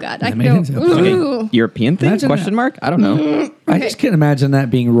 Oh God, I made feel. it Ooh. European thing? Imagine Question that. mark? I don't know. I just can't imagine that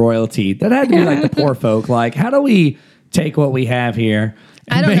being royalty. That had to be like the poor folk. Like, how do we take what we have here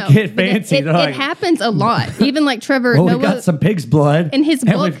and I don't make know. it fancy? It They're like, happens a lot. Even like Trevor well, we Noah, got some pig's blood in his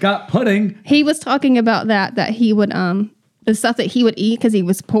and book- we've got pudding. he was talking about that he would the stuff that he would eat because he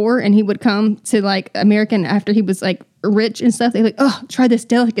was poor, and he would come to like American after he was like rich and stuff. They'd be like, oh, try this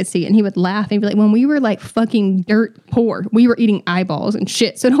delicacy, and he would laugh and he'd be like, when we were like fucking dirt poor, we were eating eyeballs and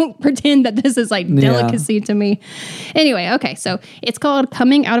shit. So don't pretend that this is like delicacy to me. Anyway, okay, so it's called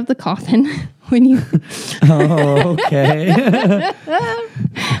Coming Out of the Coffin. When you, Oh, okay.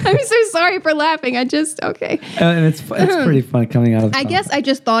 I'm so sorry for laughing. Okay. And it's pretty fun coming out of. I guess I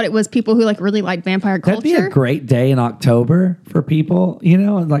just thought it was people who like really like vampire culture. That'd be a great day in October for people,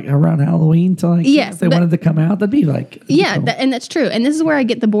 like around Halloween to like, Yes, if they but- wanted to come out, that'd be like, Yeah, and that's true. And this is where I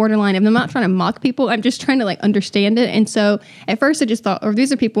get the borderline of I'm not trying to mock people. I'm just trying to like understand it. And so at first I just thought, or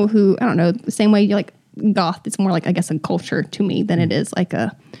these are people who, I don't know, the same way you like goth, it's more like, I guess, a culture to me than it is like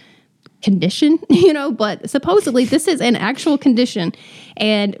a condition, but supposedly this is an actual condition.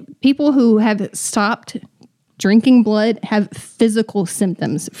 And people who have stopped drinking blood have physical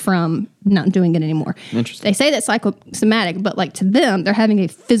symptoms from not doing it anymore. Interesting. They say that's psychosomatic, but like to them, they're having a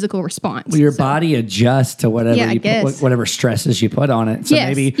physical response. your So- body adjusts to whatever Yeah, I you guess. put, whatever stresses you put on it. So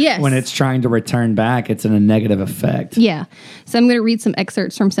Yes, maybe yes. when it's trying to return back, it's in a negative effect. Yeah. So I'm going to read some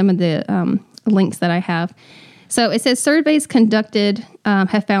excerpts from some of the links that I have. So it says surveys conducted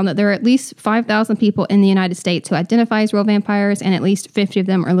have found that there are at least 5,000 people in the United States who identify as real vampires, and at least 50 of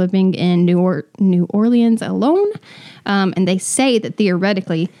them are living in New Orleans alone. And they say that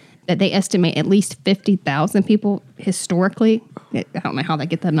theoretically that they estimate at least 50,000 people historically. I don't know how they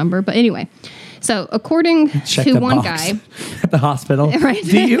get that number, but anyway. So according Check to the one box guy, at the hospital. Right.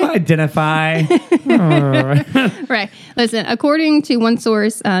 Do you identify? right. Listen, according to one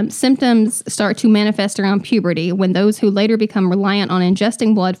source, symptoms start to manifest around puberty when those who later become reliant on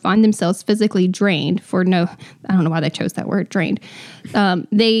ingesting blood find themselves physically drained I don't know why they chose that word, drained.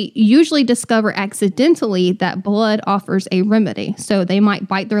 They usually discover accidentally that blood offers a remedy. So they might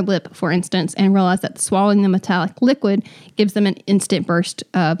bite their lip, for instance, and realize that swallowing the metallic liquid gives them an instant burst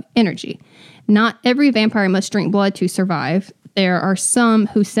of energy. Not every vampire must drink blood to survive. There are some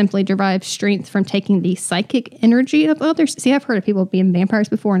who simply derive strength from taking the psychic energy of others. See, I've heard of people being vampires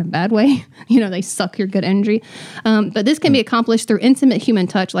before in a bad way. They suck your good energy. But this can be accomplished through intimate human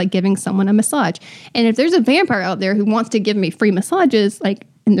touch, like giving someone a massage. And if there's a vampire out there who wants to give me free massages,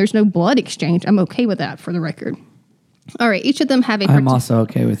 and there's no blood exchange, I'm okay with that, for the record. All right, each of them have a... I'm also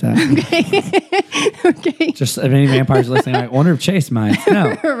okay with that. okay. Just if any vampires listening, I wonder if Chase minds.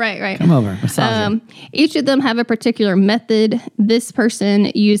 No. Right. Come over. Massage it. Each of them have a particular method. This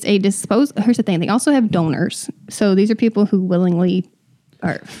person used a Here's the thing. They also have donors. So these are people who willingly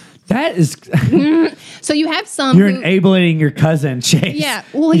are... That is... So you have some You're who... enabling your cousin, Chase. Yeah.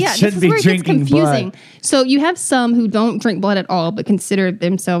 Well, He yeah. This shouldn't is be where it gets drinking confusing. blood. So you have some who don't drink blood at all, but consider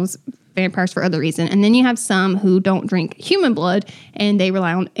themselves vampires for other reason. And then you have some who don't drink human blood and they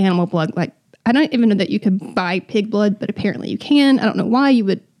rely on animal blood. Like, I don't even know that you could buy pig blood, but apparently you can. I don't know why you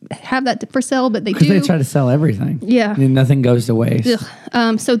would have that for sale, but they do. Because they try to sell everything. Yeah. And nothing goes to waste.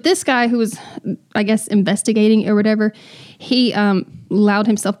 So this guy who was, I guess, investigating or whatever, he allowed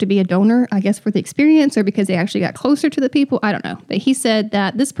himself to be a donor, I guess, for the experience or because they actually got closer to the people. I don't know. But he said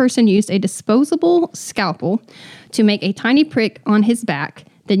that this person used a disposable scalpel to make a tiny prick on his back,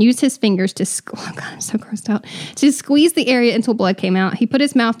 then used his fingers to, oh God, I'm so grossed out, to squeeze the area until blood came out. He put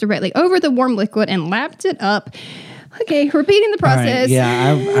his mouth directly over the warm liquid and lapped it up. Okay, repeating the All right, process.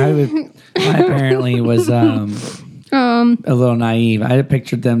 yeah, I apparently was A little naive. I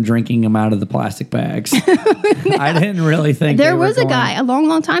pictured them drinking them out of the plastic bags. I didn't really think There was a guy a long,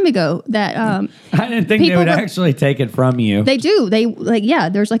 long time ago that I didn't think they would actually take it from you. they do. They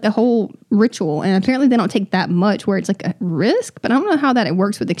there's like a whole ritual, and apparently they don't take that much where it's like a risk. But I don't know how that it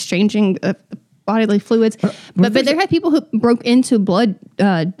works with exchanging bodily fluids. But there had people who broke into blood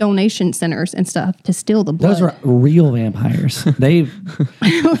donation centers and stuff to steal the blood. Those were real vampires.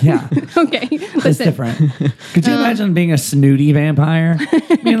 Yeah. Okay. It's Listen, different. Could you imagine being a snooty vampire?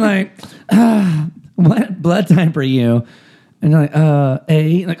 Being like, what blood type are you? And you're like,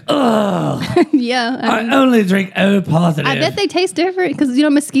 A. Like, yeah. I only drink O positive. I bet they taste different because,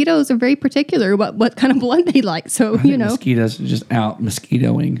 mosquitoes are very particular about what kind of blood they like. So, Mosquitoes are just out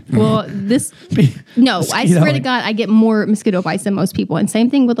mosquitoing. Well, I swear to God, I get more mosquito bites than most people. And same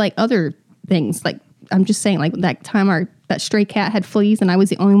thing with like other things. Like, I'm just saying, like that time that stray cat had fleas and I was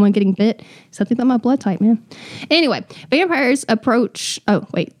the only one getting bit. Something about my blood type, man. Anyway, vampires approach. Oh,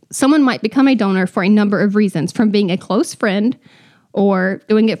 wait. Someone might become a donor for a number of reasons, from being a close friend or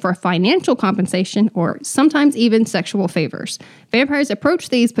doing it for financial compensation or sometimes even sexual favors. Vampires approach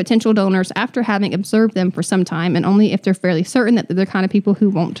these potential donors after having observed them for some time and only if they're fairly certain that they're the kind of people who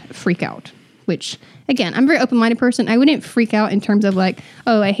won't freak out. Which, again, I'm a very open-minded person. I wouldn't freak out in terms of like,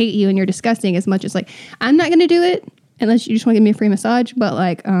 oh, I hate you and you're disgusting, as much as like, I'm not going to do it unless you just want to give me a free massage. But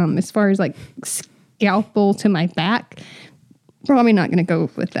like, as far as like scalpel to my back, probably not going to go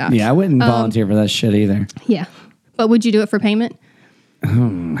with that. Yeah, I wouldn't volunteer for that shit either. Yeah. But would you do it for payment?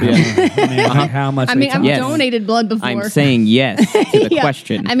 How much? I mean, I've Yes. donated blood before. I'm saying yes to the Yeah.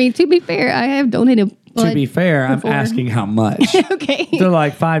 question. I mean, to be fair, I have donated blood. To be fair, before. I'm asking how much. Okay. They're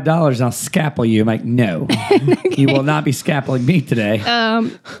like $5 and I'll scalpel you. I'm like, no. You will not be scalpeling me today.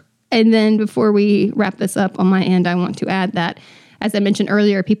 And then before we wrap this up on my end, I want to add that, as I mentioned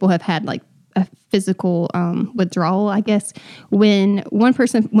earlier, people have had like a physical withdrawal, I guess. When one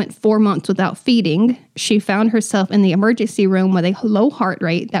person went 4 months without feeding, she found herself in the emergency room with a low heart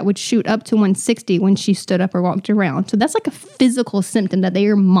rate that would shoot up to 160 when she stood up or walked around. So that's like a physical symptom that they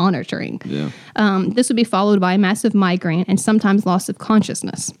are monitoring. Yeah. This would be followed by a massive migraine and sometimes loss of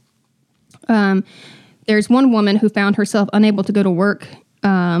consciousness. There's one woman who found herself unable to go to work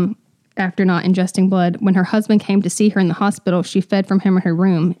after not ingesting blood. When her husband came to see her in the hospital, she fed from him in her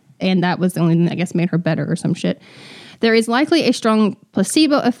room, and that was the only thing that I guess made her better or some shit. There is likely a strong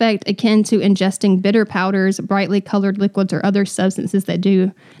placebo effect akin to ingesting bitter powders, brightly colored liquids, or other substances that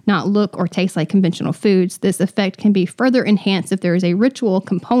do not look or taste like conventional foods. This effect can be further enhanced if there is a ritual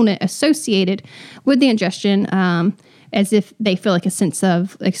component associated with the ingestion, as if they feel like a sense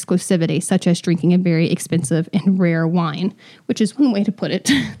of exclusivity, such as drinking a very expensive and rare wine, which is one way to put it,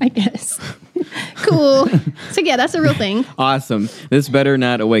 I guess. Cool. So yeah, that's a real thing. Awesome. This better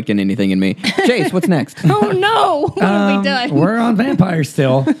not awaken anything in me. Chase, what's next? Oh no, what have we done? We're on vampires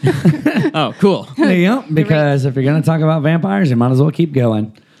still. Oh, cool. Yep, because if you're going to talk about vampires, you might as well keep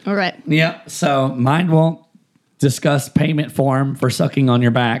going. All right. Yep. So mine won't discuss payment form for sucking on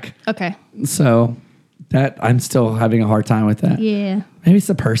your back. Okay. So that I'm still having a hard time with that. Yeah. Maybe it's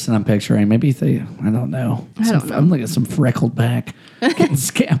the person I'm picturing. Maybe I don't know. I don't know. I'm looking at some freckled back getting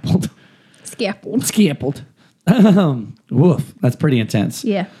scalpeled. Scalpeled. Woof. That's pretty intense.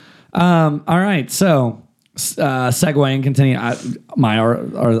 Yeah. All right. So segue and continue. Mine are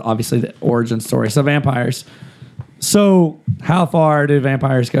obviously the origin story. So vampires. So how far do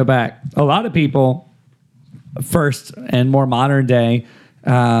vampires go back? A lot of people, first and more modern day,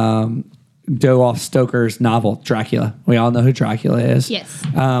 go off Stoker's novel, Dracula. We all know who Dracula is. Yes.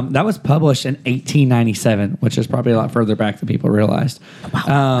 That was published in 1897, which is probably a lot further back than people realized.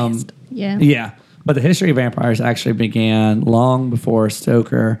 Yeah. Yeah. But the history of vampires actually began long before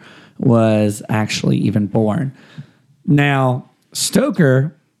Stoker was actually even born. Now,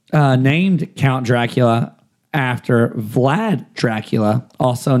 Stoker named Count Dracula after Vlad Dracula,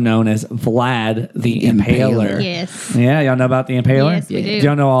 also known as Vlad the Impaler. Yes. Yeah, y'all know about the Impaler? Yes, we do.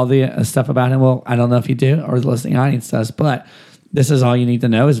 Y'all know all the stuff about him? Well, I don't know if you do or the listening audience does, but this is all you need to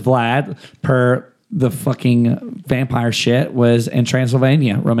know is Vlad, per the fucking vampire shit, was in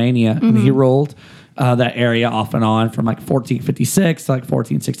Transylvania, Romania. And he ruled that area off and on from like 1456 to like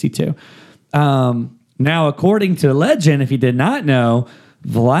 1462. Now, according to legend, if you did not know,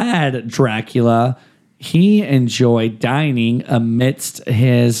 Vlad Dracula, he enjoyed dining amidst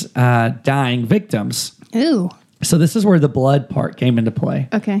his dying victims. Ooh. So this is where the blood part came into play.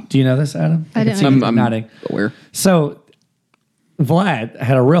 Okay. Do you know this, Adam? I didn't can see know. you I'm nodding. aware. So Vlad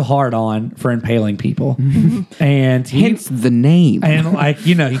had a real hard on for impaling people. And he, Hence the name. and like,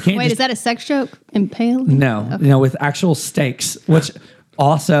 he can't Wait, just, is that a sex joke? Impale? no, with actual stakes, which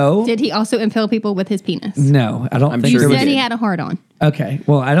Also, Did he also impale people with his penis? no, I don't I'm think sure there You was. said he had a hard on. Okay,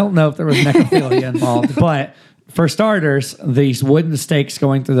 well, I don't know if there was necrophilia involved, but for starters, these wooden stakes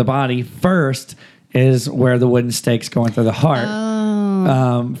going through the body first is where the wooden stakes going through the heart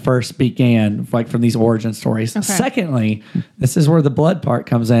first began, like from these origin stories. Okay. Secondly, this is where the blood part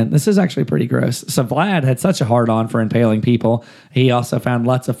comes in. This is actually pretty gross. So Vlad had such a hard on for impaling people. He also found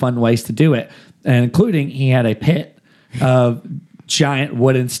lots of fun ways to do it, and including he had a pit of giant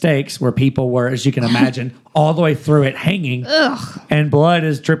wooden stakes where people were, as you can imagine, all the way through it hanging. And blood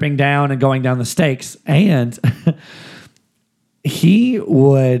is dripping down and going down the stakes. And he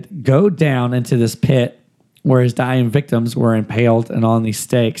would go down into this pit where his dying victims were impaled and on these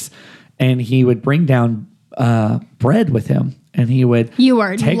stakes. And he would bring down bread with him. And he would You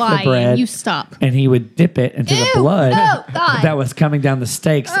are take lying. the bread. You stop. And he would dip it into the Ew, blood no, God. that was coming down the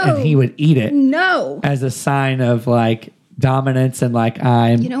stakes. Oh. And he would eat it No. as a sign of like dominance and like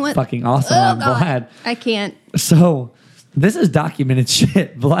I'm You know what? fucking awesome. Oh, I'm God. Vlad. I can't. So this is documented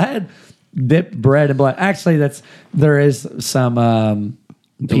shit. Vlad dipped bread in blood. Actually, there is some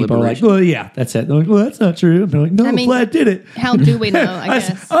people are like, Deliberation. well, yeah, that's it. They're like, well, that's not true. And they're like, no, I mean, Vlad did it. How do we know? I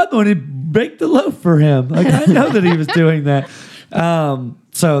guess. I'm going to bake the loaf for him. Like I know that he was doing that.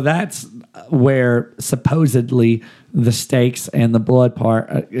 So that's where supposedly the stakes and the blood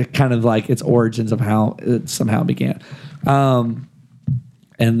part, kind of like its origins of how it somehow began.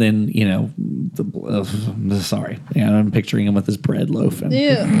 And then, you know, sorry. Yeah, I'm picturing him with his bread loaf. And,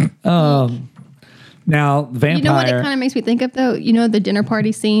 Ew. now, vampire. You know what it kind of makes me think of, though? You know, the dinner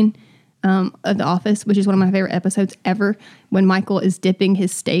party scene of The Office, which is one of my favorite episodes ever, when Michael is dipping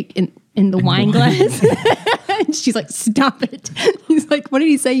his steak in the wine glass. And she's like, stop it. He's like, what did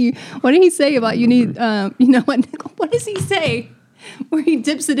he say? What did he say about you need, you know, what does he say? Where he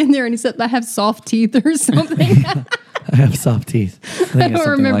dips it in there and he said, I have soft teeth or something. I have soft teeth. I don't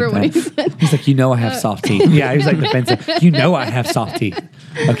remember what he said. He's like, you know, I have soft teeth. Yeah, he was like defensive. You know, I have soft teeth.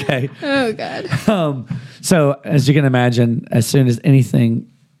 Okay. Oh, God. So, as you can imagine, as soon as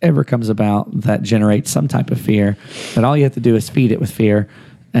anything ever comes about that generates some type of fear, that all you have to do is feed it with fear.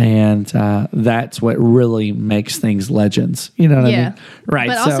 And that's what really makes things legends. You know what I mean? Right.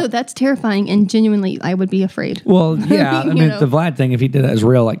 But so, also, that's terrifying and genuinely, I would be afraid. well, yeah. I You mean, know. the Vlad thing, if he did that is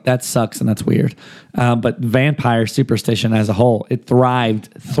real, like that sucks and that's weird. But vampire superstition as a whole, it thrived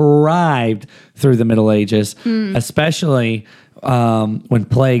through the Middle Ages, Hmm. especially when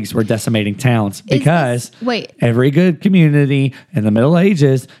plagues were decimating towns. Because wait. every good community in the Middle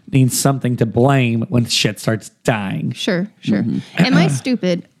Ages needs something to blame when shit starts dying. Sure. Am I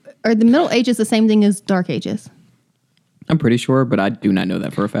stupid? Are the Middle Ages the same thing as Dark Ages? I'm pretty sure, but I do not know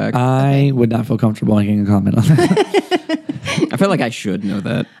that for a fact. I would not feel comfortable making a comment on that. I feel like I should know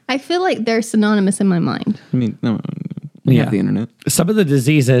that. I feel like they're synonymous in my mind. I mean, no, we Yeah. have the internet. Some of the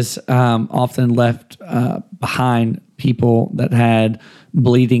diseases often left behind people that had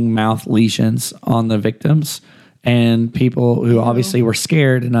bleeding mouth lesions on the victims, and people who obviously were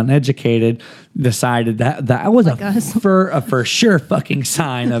scared and uneducated decided that was Like us. a for sure fucking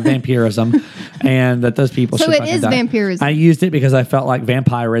sign of vampirism, and that those people So should it fucking is die. vampirism. I used it because I felt like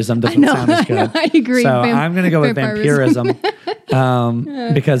vampirism doesn't sound as good. I know, I agree. So I'm going to go with Vampirism.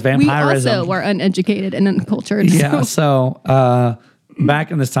 vampirism because We vampirism. also were uneducated and uncultured. Yeah. So. So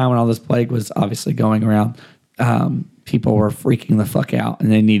back in this time when all this plague was obviously going around, people were freaking the fuck out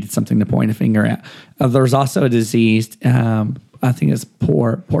and they needed something to point a finger at. There was also a disease, I think it's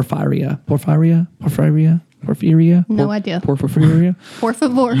porphyria. No idea. Porphyria. Por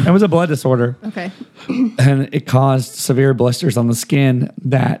favor. It was a blood disorder, Okay. and it caused severe blisters on the skin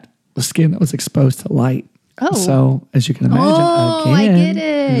that was exposed to light. Oh. So as you can imagine, Oh, I again, get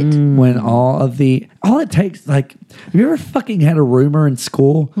it. when all it takes, like, have you ever fucking had a rumor in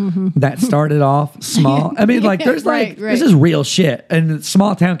school that started off small? I mean, like, there's like, Right, right. this is real shit. And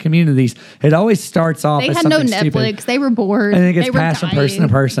small town communities, it always starts off They as had no something Netflix. stupid. They were bored. And it gets They were passed from dying. person to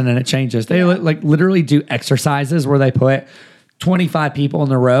person and it changes. They like literally do exercises where they put 25 people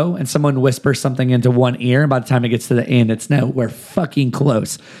in a row and someone whispers something into one ear. And by the time it gets to the end, it's nowhere fucking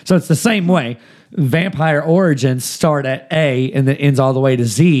close. So it's the same way. Vampire origins start at A and then ends all the way to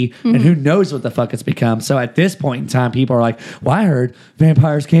Z, and who knows what the fuck it's become. So at this point in time, people are like, well, I heard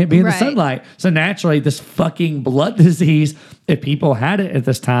vampires can't be in the Right. sunlight. So naturally, this fucking blood disease, if people had it at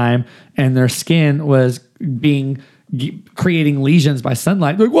this time and their skin was being creating lesions by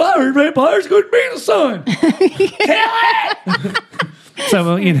sunlight, they're like, well, I heard vampires couldn't be in the sun. Kill it!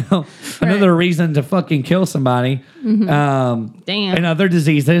 So, another reason to fucking kill somebody. Damn. And other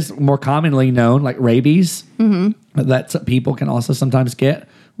diseases more commonly known, like rabies, that people can also sometimes get,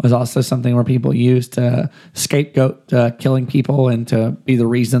 was also something where people used to scapegoat killing people and to be the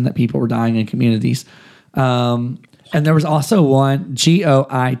reason that people were dying in communities. And there was also one, Goiter.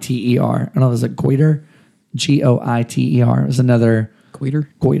 I don't know, was it goiter? Goiter. It was another...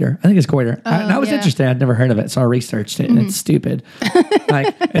 Goiter. I think it's goiter. And I was interested. I'd never heard of it, so I researched it, and it's stupid.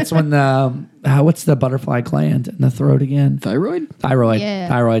 Like, it's when what's the butterfly gland in the throat again? Thyroid. Yeah.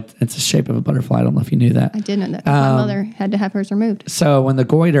 Thyroid. It's the shape of a butterfly. I don't know if you knew that. I didn't know that. My mother had to have hers removed. So when the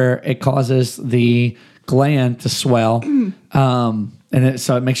goiter, it causes the gland to swell, and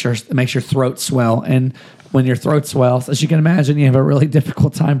it makes your throat swell. And when your throat swells, as you can imagine, you have a really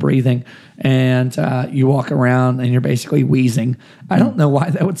difficult time breathing, and you walk around and you're basically wheezing. I don't know why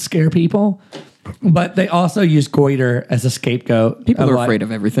that would scare people, but they also use goiter as a scapegoat. People are afraid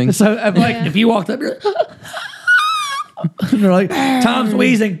of everything. So if you walked up, you're and they're like, Tom's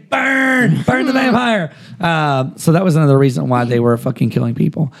wheezing, burn the vampire. So that was another reason why they were fucking killing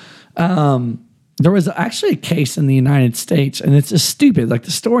people. There was actually a case in the United States, and it's just stupid. Like, the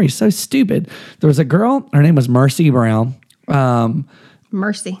story is so stupid. There was a girl, her name was Mercy Brown.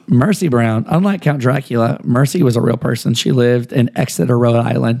 Mercy Brown. Unlike Count Dracula, Mercy was a real person. She lived in Exeter, Rhode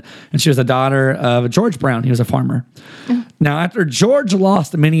Island, and she was the daughter of George Brown. He was a farmer. Now, after George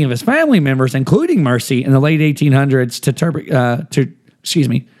lost many of his family members, including Mercy, in the late 1800s to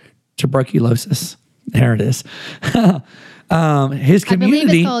tuberculosis. There it is. His community, I believe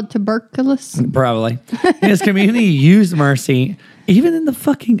it's called tuberculosis. Probably. His community used Mercy, even in the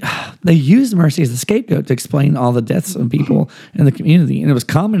fucking, they used Mercy as a scapegoat to explain all the deaths of people in the community. And it was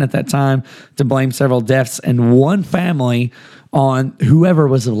common at that time to blame several deaths in one family on whoever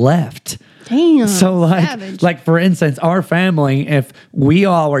was left. Damn. So savage. like for instance, our family, if we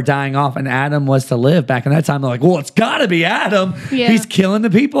all were dying off and Adam was to live back in that time, they're like, well, it's got to be Adam. Yeah. He's killing the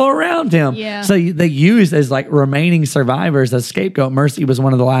people around him. Yeah. So they used as like remaining survivors as scapegoat. Mercy was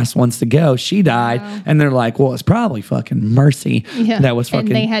one of the last ones to go. She died, and they're like, well, it's probably fucking Mercy that was fucking.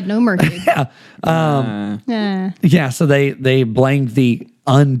 And they had no mercy. Yeah. So they blamed the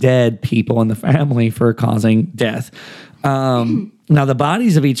undead people in the family for causing death. Now, the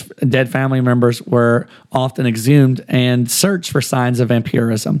bodies of each dead family members were often exhumed and searched for signs of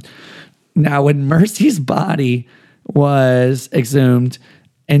vampirism. Now, when Mercy's body was exhumed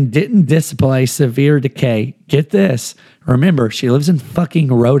and didn't display severe decay, get this. Remember, she lives in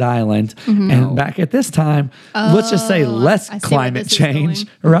fucking Rhode Island. And back at this time, let's just say less climate change,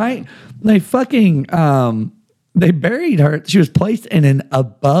 right? They fucking, they buried her. She was placed in an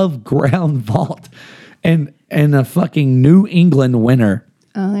above ground vault in a fucking New England winter.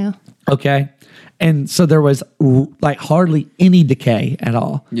 Oh, yeah. Okay. And so there was like hardly any decay at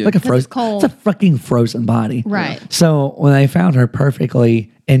all. Yeah. Like a It's cold. it's a fucking frozen body. Right. So when they found her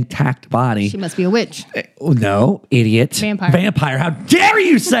perfectly intact body, She must be a witch. no, idiot. Vampire. How dare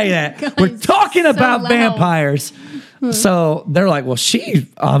you say that? We're talking so about loud. vampires. So they're like, well, she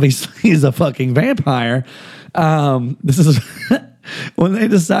obviously is a fucking vampire. This is when they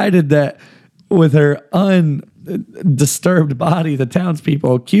decided that with her undisturbed body, the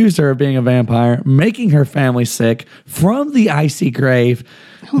townspeople accused her of being a vampire, making her family sick from the icy grave.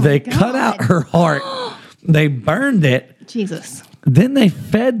 They cut out her heart. They burned it. Jesus. Then they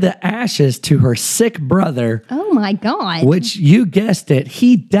fed the ashes to her sick brother, Oh, my God. which you guessed it,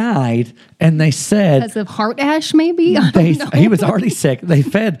 he died. And they said Because of heart ash, maybe? I don't know. he was already sick. They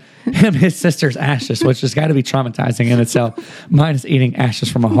fed him his sister's ashes, which has got to be traumatizing in itself, minus eating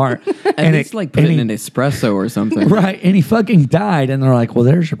ashes from a heart. And it's like putting it in espresso or something. Right, and he fucking died, and they're like, "Well,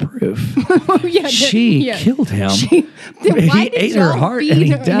 there's your proof. Yeah, She killed him. Why He did ate her y'all heart feed and he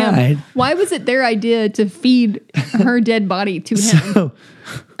him? died." Why was it their idea to feed her dead body to him? So,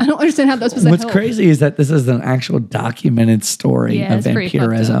 I don't understand how that was supposed what's to help. crazy is that this is an actual documented story Yeah, of it's pretty fucked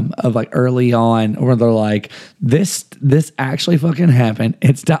vampirism, of like early on, where they're like, "This actually fucking happened.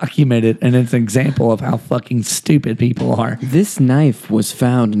 It's documented, and it's an example of how fucking stupid people are." This knife was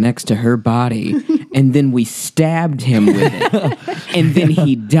found next to her body, and then we stabbed him with it, and then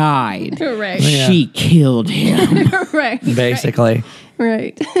he died. Correct. Yeah. She killed him. Right. Basically,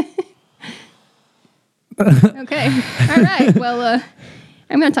 Right. Okay. All right. Well,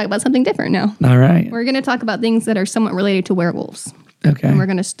 I'm going to talk about something different now. all right, We're going to talk about things that are somewhat related to werewolves. okay. And we're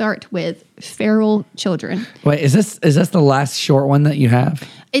going to start with feral children. Wait, is this the last short one that you have?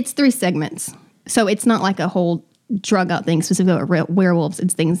 It's 3 segments. So it's not like a whole drug out thing specifically about werewolves.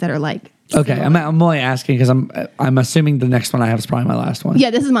 It's things that are like Okay, I'm only asking because I'm assuming the next one I have is probably my last one. Yeah,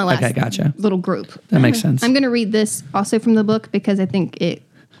 this is my last. Okay, gotcha. Little group. That makes sense. I'm going to read this also from the book because I think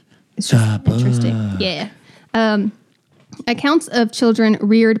it's just interesting. Yeah. Accounts of children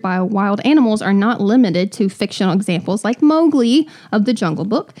reared by wild animals are not limited to fictional examples like Mowgli of the Jungle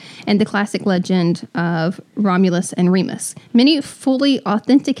Book and the classic legend of Romulus and Remus. Many fully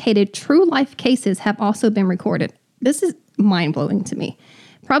authenticated true life cases have also been recorded. This is mind-blowing to me.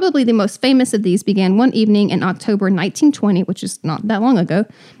 Probably the most famous of these began one evening in October 1920, which is not that long ago,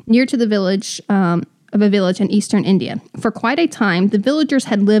 near to the village of a village in eastern India. For quite a time, the villagers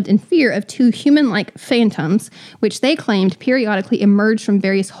had lived in fear of two human-like phantoms, which they claimed periodically emerged from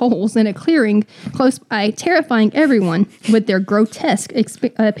various holes in a clearing close by, terrifying everyone with their grotesque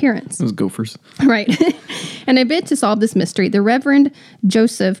appearance. Those gophers. Right. In a bid to solve this mystery, the Reverend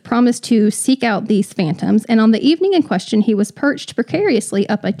Joseph promised to seek out these phantoms, and on the evening in question, he was perched precariously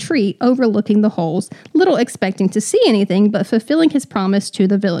up a tree overlooking the holes, little expecting to see anything, but fulfilling his promise to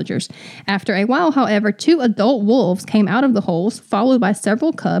the villagers. After a while, however, two adult wolves came out of the holes, followed by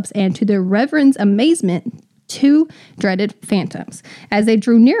several cubs, and to the Reverend's amazement, two dreaded phantoms. As they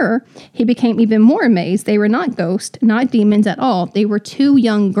drew nearer, he became even more amazed. They were not ghosts, not demons at all. They were two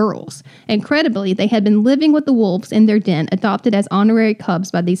young girls. Incredibly, they had been living with the wolves in their den, adopted as honorary cubs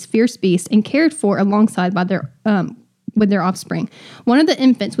by these fierce beasts and cared for alongside by their with their offspring. One of the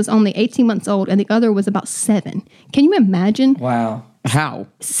infants was only 18 months old and the other was about 7. Can you imagine? Wow. How?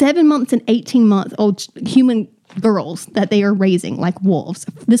 7 months and 18-month-old human girls that they are raising like wolves.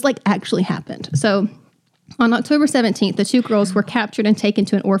 This actually happened. So on October 17th, the two girls were captured and taken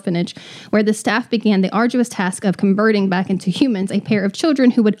to an orphanage where the staff began the arduous task of converting back into humans a pair of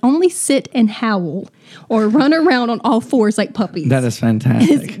children who would only sit and howl or run around on all fours like puppies. That is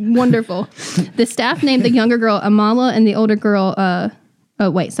fantastic. It's wonderful. The staff named the younger girl Amala and the older girl,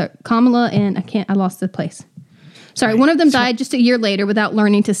 Kamala and I lost the place. Sorry, one of them died just a year later without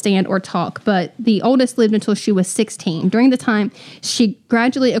learning to stand or talk, but the oldest lived until she was 16. During the time, she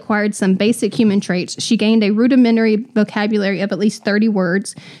gradually acquired some basic human traits. She gained a rudimentary vocabulary of at least 30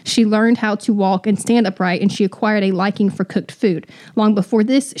 words. She learned how to walk and stand upright, and she acquired a liking for cooked food. Long before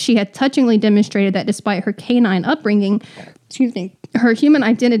this, she had touchingly demonstrated that despite her canine upbringing, her human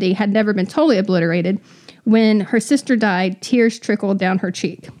identity had never been totally obliterated. When her sister died, tears trickled down her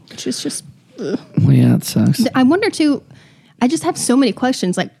cheek, which is just... Well, yeah, it sucks. I wonder too, I just have so many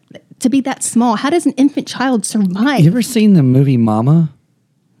questions. To be that small, how does an infant child survive? You ever seen the movie Mama?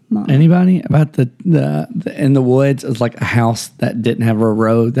 Mama. Anybody? About the in the woods, it was like a house that didn't have a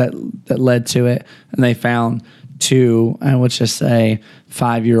road that led to it, and they found two, let's just say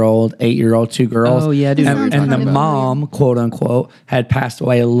 5-year-old, 8-year-old, two girls. Oh, yeah, dude. And the mom, quote unquote, had passed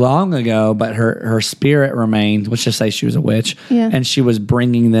away long ago, but her spirit remained. Let's just say she was a witch, and she was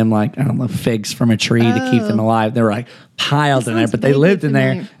bringing them figs from a tree to keep them alive. They were piled in there, but they lived in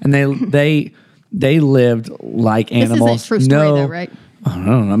there, and they lived like animals. This is a true story, though, right? I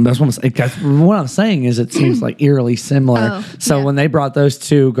don't know. That's what I'm saying is it seems like eerily similar. When they brought those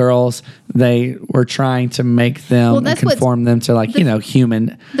two girls, they were trying to make them and conform them to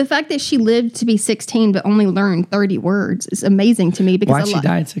human. The fact that she lived to be 16 but only learned 30 words is amazing to me. Because why she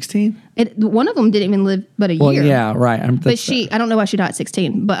died at 16? One of them didn't even live but a year. Well, yeah, right. But I don't know why she died at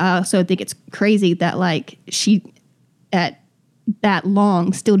 16. But I also think it's crazy that she at that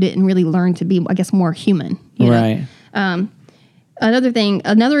long still didn't really learn to be, I guess, more human. Right.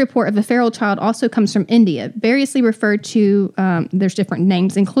 Another report of a feral child also comes from India, variously referred to, there's different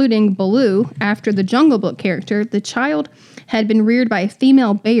names, including Baloo, after the Jungle Book character. The child had been reared by a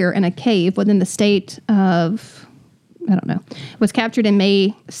female bear in a cave within the state of... was captured in May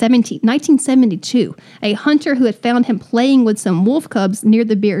 1972. A hunter who had found him playing with some wolf cubs near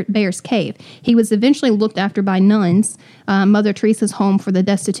the bear's cave. He was eventually looked after by nuns, Mother Teresa's home for the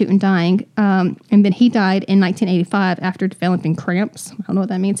destitute and dying, and then he died in 1985 after developing cramps. I don't know what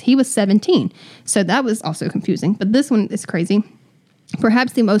that means. He was 17, so that was also confusing. But this one is crazy.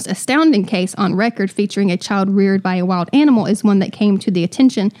 Perhaps the most astounding case on record featuring a child reared by a wild animal is one that came to the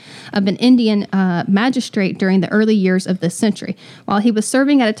attention of an Indian magistrate during the early years of this century. While he was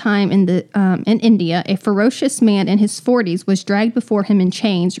serving at a time in India, a ferocious man in his 40s was dragged before him in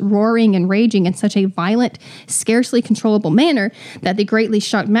chains, roaring and raging in such a violent, scarcely controllable manner that the greatly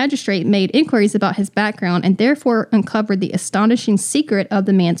shocked magistrate made inquiries about his background and therefore uncovered the astonishing secret of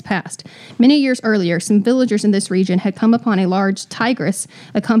the man's past. Many years earlier, some villagers in this region had come upon a large tiger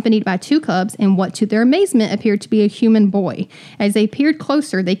accompanied by two cubs and what to their amazement appeared to be a human boy. As they peered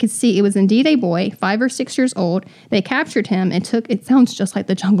closer, they could see it was indeed a boy, 5 or 6 years old. They captured him and it sounds just like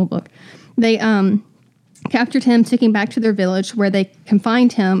the Jungle Book. They captured him, took him back to their village where they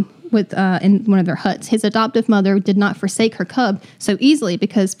confined him with in one of their huts. His adoptive mother did not forsake her cub so easily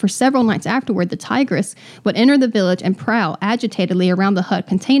because for several nights afterward, the tigress would enter the village and prowl agitatedly around the hut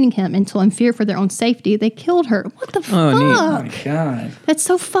containing him until, in fear for their own safety, they killed her. What the fuck? Oh my God. That's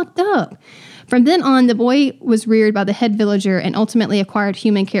so fucked up. From then on, the boy was reared by the head villager and ultimately acquired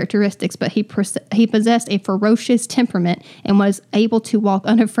human characteristics, but he possessed a ferocious temperament and was able to walk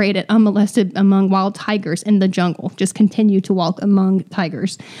unafraid and unmolested among wild tigers in the jungle. Just continue to walk among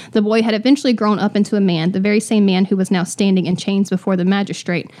tigers. The boy had eventually grown up into a man, the very same man who was now standing in chains before the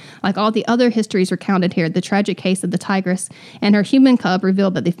magistrate. Like all the other histories recounted here, the tragic case of the tigress and her human cub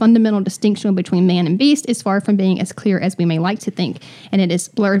revealed that the fundamental distinction between man and beast is far from being as clear as we may like to think, and it is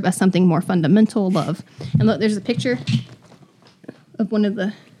blurred by something more fundamental. Love. And look, there's a picture of one of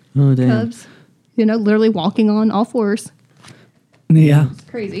the cubs, literally walking on all fours. Yeah. It's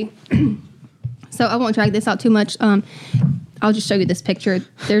crazy. So I won't drag this out too much. I'll just show you this picture.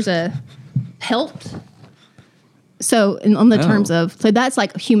 There's a pelt. So on the terms of, so that's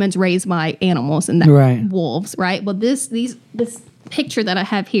like humans raised by animals and that Right. wolves, right? Well, this picture that I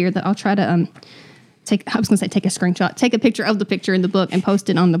have here that I'll try to take a screenshot, take a picture of the picture in the book and post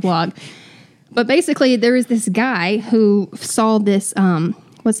it on the blog. But basically, there is this guy who saw this,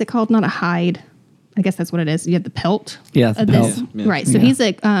 what's it called? Not a hide. I guess that's what it is. You have the pelt. Yeah, the of pelt. this. Yeah. Right. So Yeah. he's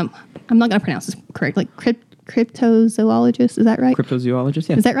like, I'm not going to pronounce this correct, like cryptozoologist. Is that right? Cryptozoologist,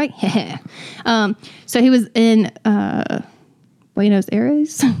 yeah. Is that right? So he was in Buenos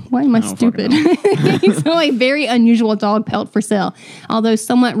Aires. Why am I stupid? He saw a very unusual dog pelt for sale. Although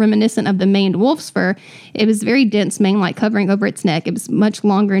somewhat reminiscent of the maned wolf's fur, it was very dense, mane-like, covering over its neck. It was much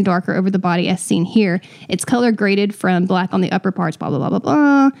longer and darker over the body as seen here. Its color graded from black on the upper parts, blah, blah, blah, blah,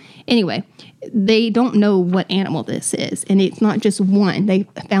 blah. Anyway, they don't know what animal this is. And it's not just one. They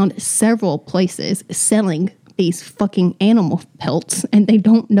found several places selling these fucking animal pelts, and they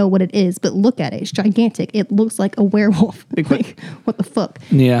don't know what it is, but look at it. It's gigantic. It looks like a werewolf. Like, what the fuck?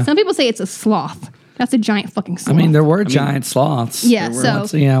 Yeah. Some people say it's a sloth. That's a giant fucking sloth. I mean, there were giant sloths. Yeah, There were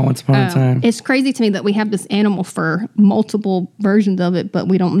so- once upon a time. it's crazy to me that we have this animal fur, multiple versions of it, but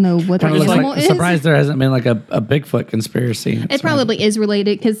we don't know what the Kinda looks animal like, is. surprised there hasn't been like a Bigfoot conspiracy. It probably is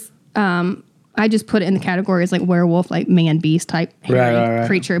related because I just put it in the category as like werewolf, like man beast type hairy Right.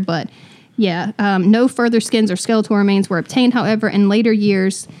 creature. But yeah, no further skins or skeletal remains were obtained. However, in later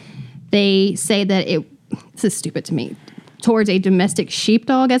years, they say that this is stupid to me, towards a domestic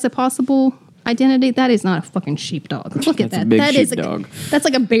sheepdog as a possible identity. That is not a fucking sheepdog. Look at That's a that. big That is sheepdog. that's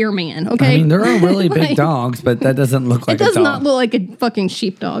like a bear man. Okay. I mean, there are really big Like- dogs, but that doesn't look like It does a dog. not look like a fucking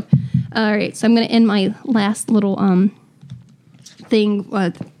sheepdog. All right, so I'm going to end my last little thing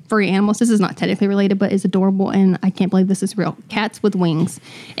with furry animals. This is not technically related, but is adorable, and I can't believe this is real. Cats with wings.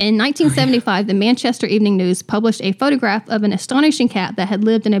 In 1975, the Manchester Evening News published a photograph of an astonishing cat that had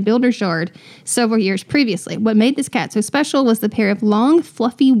lived in a builder's yard several years previously. What made this cat so special was the pair of long,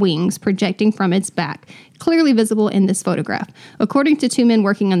 fluffy wings projecting from its back, clearly visible in this photograph. According to two men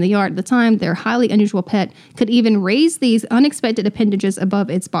working in the yard at the time, their highly unusual pet could even raise these unexpected appendages above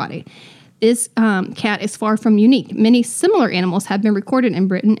its body. This cat is far from unique. Many similar animals have been recorded in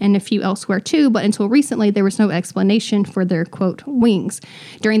Britain and a few elsewhere too, but until recently there was no explanation for their, quote, wings.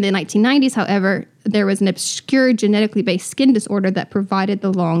 During the 1990s, however, there was an obscure genetically based skin disorder that provided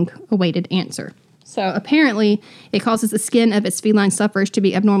the long-awaited answer. So apparently, it causes the skin of its feline sufferers to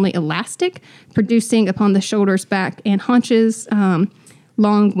be abnormally elastic, producing upon the shoulders, back, and haunches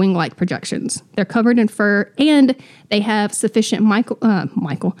long wing-like projections. They're covered in fur, and they have sufficient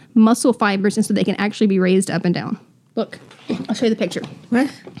muscle fibers, and so they can actually be raised up and down. Look, I'll show you the picture. What?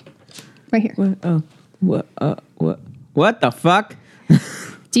 Right here. What the fuck?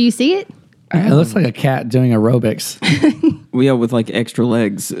 Do you see it? It looks like a cat doing aerobics. Yeah, with like extra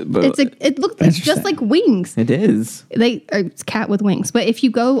legs. But It looks just Interesting. like wings. it is. It's cat with wings. But if you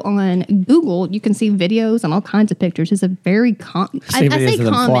go on Google, you can see videos and all kinds of pictures. It's a very I say videos of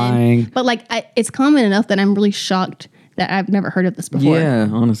them common, flying. but like it's common enough that I'm really shocked that I've never heard of this before. Yeah,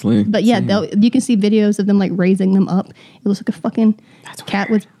 honestly. But yeah, you can see videos of them like raising them up. It looks like a fucking cat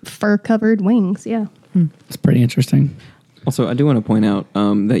with fur covered wings. Yeah. It's pretty interesting. Also, I do want to point out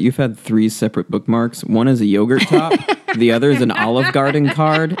that you've had 3 separate bookmarks. One is a yogurt top, the other is an Olive Garden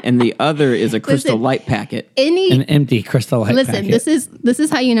card, and the other is a Crystal Listen, Light packet. An empty Crystal Light Listen, packet. this is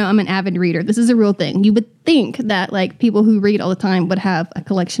how you know I'm an avid reader. This is a real thing. You would think that like people who read all the time would have a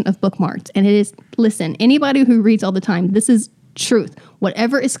collection of bookmarks, and it is. Listen, anybody who reads all the time, this is truth.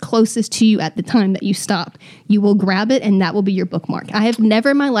 Whatever is closest to you at the time that you stop, you will grab it, and that will be your bookmark. I have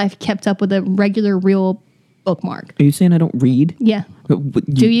never in my life kept up with a regular, real bookmark. Are you saying I don't read? Yeah.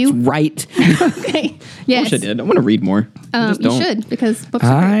 Do you? Right. Okay. Yes. I did. I want to read more. I just You don't. should, because books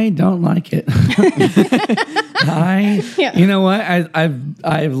are great. I don't like it. Yeah. You know what?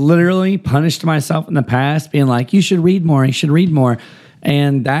 I've literally punished myself in the past, being like, you should read more. You should read more.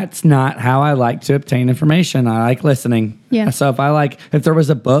 And that's not how I like to obtain information. I like listening. Yeah. So if there was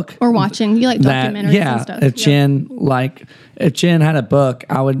a book Or watching. You like documentaries yeah, and stuff. if Jen had a book,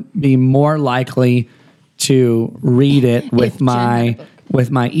 I would be more likely to read it with Jen had a book. with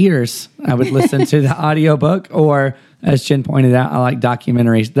my ears. I would listen to the audiobook, or as Jen pointed out, I like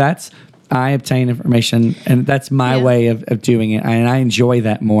documentaries. I obtain information, and that's my Yeah. way of doing it, and I enjoy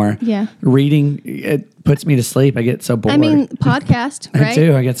that more. Yeah. Reading, it puts me to sleep. I get so bored. I mean, podcast, I right?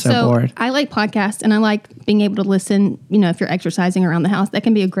 do. I get so bored. I like podcasts, and I like being able to listen, if you're exercising around the house. That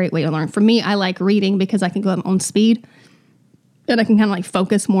can be a great way to learn. For me, I like reading because I can go at my own speed, and I can kind of like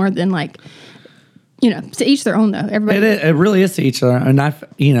focus more than to each their own, though. Everybody. It really is to each other.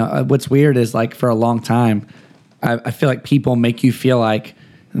 And what's weird is, like, for a long time, I feel like people make you feel like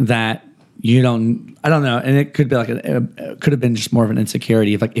that you don't, I don't know. And it could be like, it could have been just more of an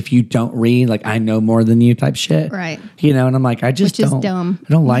insecurity of like, if you don't read, like, I know more than you type shit. Right. And I'm like, I just Which is don't, dumb.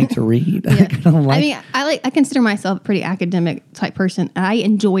 I don't like to read. Yeah. I don't like, I mean, I consider myself a pretty academic type person. I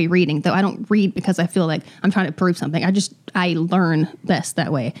enjoy reading, though I don't read because I feel like I'm trying to prove something. I learn best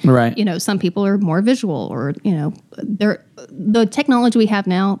that way. Right. Some people are more visual, or the technology we have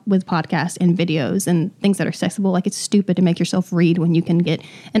now with podcasts and videos and things that are accessible. Like, it's stupid to make yourself read when you can get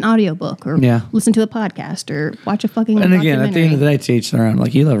an audiobook or Yeah. listen to a podcast or watch a fucking and again, at the end of the documentary. day, to each their own.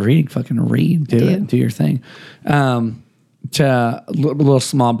 Like, you love reading, fucking read, do it, do your thing. To a little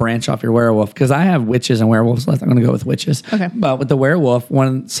small branch off your werewolf, because I have witches and werewolves left. I'm going to go with witches. Okay. But with the werewolf,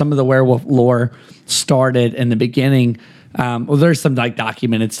 when some of the werewolf lore started in the beginning, there's some like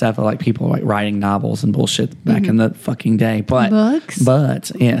documented stuff of like people like writing novels and bullshit back in the fucking day. But Books?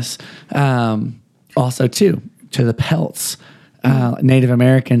 But yes. Also too, to the pelts, Native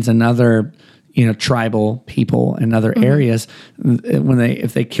Americans and other tribal people in other areas,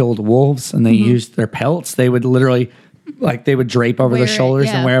 if they killed wolves and they used their pelts, they would literally, like, they would drape over Wear their it, shoulders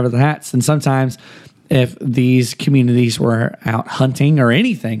yeah. and wear over the hats. And sometimes, if these communities were out hunting or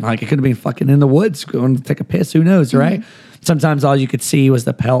anything, like, it could have been fucking in the woods going to take a piss, who knows, right? Sometimes all you could see was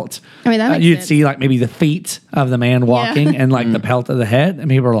the pelt. I mean, that makes you'd sense. see like maybe the feet of the man walking and like the pelt of the head, and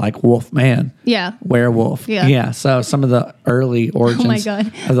people were like, wolf man. Yeah. Werewolf. Yeah. So some of the early origins Oh my god!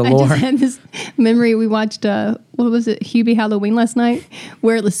 of the I lore. just had this memory. We watched what was it, Hubie Halloween last night,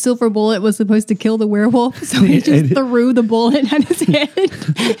 where the silver bullet was supposed to kill the werewolf, so he just threw the bullet at his head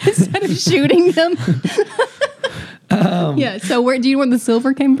instead of shooting him. Yeah. So do you know where the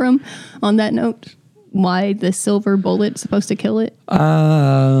silver came from? On that note, why the silver bullet's supposed to kill it?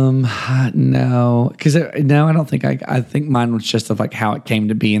 No, because no, I don't think I think mine was just of like how it came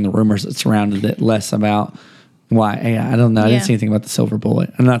to be and the rumors that surrounded it, less about why. Yeah, I don't know. I didn't Yeah. see anything about the silver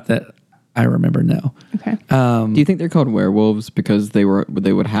bullet, and not that I remember. No. Okay. Do you think they're called werewolves because they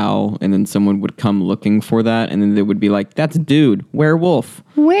would howl and then someone would come looking for that and then they would be like, "That's a dude, werewolf."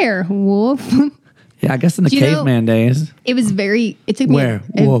 Werewolf. Yeah, I guess in the Do you know- caveman days. It took me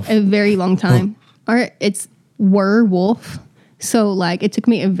Werewolf. a very long time. Or it's werewolf. So like it took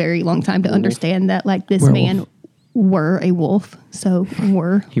me a very long time to understand that like this Werewolf. man were a wolf. So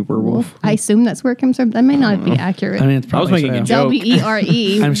He were wolf. I assume that's where it comes from. That may not be accurate. I mean, it's probably making a so. joke.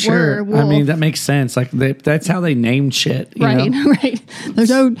 WERE. I'm sure. Werewolf. I mean, that makes sense. Like that's how they named shit. You Right, know? right. There's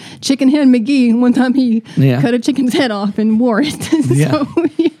no Chicken Hen McGee. One time he Yeah. cut a chicken's head off and wore it. Yeah. So,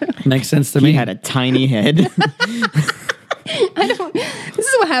 yeah. Makes sense to He me. had a tiny head. This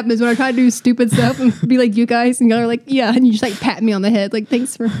is what happens when I try to do stupid stuff and be like you guys, and y'all are like, yeah, and you just like pat me on the head, like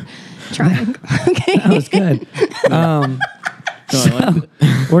thanks for trying. Okay. That was good.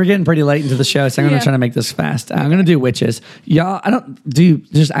 We're getting pretty late into the show, so I'm going Yeah. to try to make this fast. I'm going to do witches. Y'all,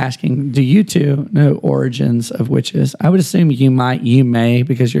 just asking, do you two know origins of witches? I would assume you may,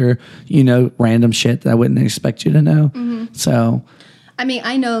 because you're, random shit that I wouldn't expect you to know. Mm-hmm. So, I mean,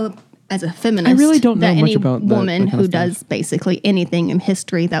 I know as a feminist, I really don't know that much any about that woman kind of who stuff. does basically anything in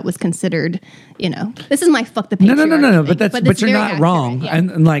history that was considered, this is my fuck the no, patriarchy thing, but it's you're very not accurate, wrong. yeah.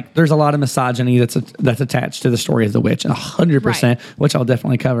 And like, there's a lot of misogyny that's attached to the story of the witch, 100%, Right. which I'll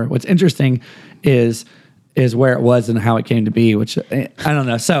definitely cover. What's interesting is is where it was and how it came to be, which I don't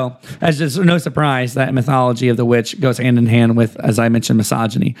know. So it's just no surprise that mythology of the witch goes hand in hand with, as I mentioned,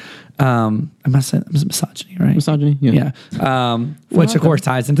 misogyny. I must say it was misogyny, right? Misogyny, yeah. Which of course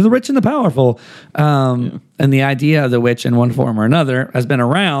ties into the rich and the powerful. And the idea of the witch in one form or another has been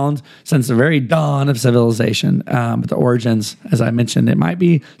around since the very dawn of civilization. But the origins, as I mentioned, it might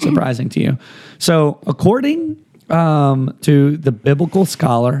be surprising to you. So according to the biblical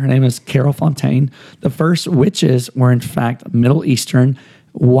scholar, her name is Carol Fontaine, the first witches were in fact Middle Eastern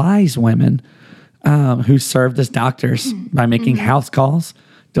wise women who served as doctors by making house calls,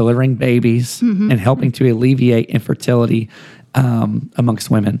 delivering babies, and helping to alleviate infertility amongst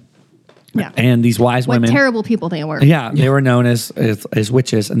women. Yeah. And these wise What women, terrible people they were. yeah, they were known as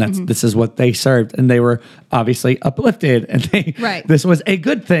witches, and this is what they served, and they were obviously uplifted, and this was a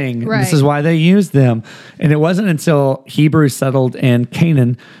good thing. Right. This is why they used them, and it wasn't until Hebrews settled in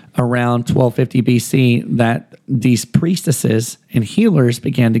Canaan around 1250 BC that these priestesses and healers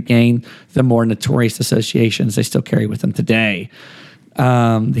began to gain the more notorious associations they still carry with them today.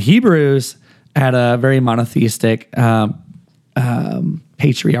 The Hebrews had a very monotheistic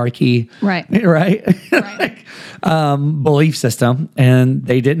patriarchy, Right. like, belief system, and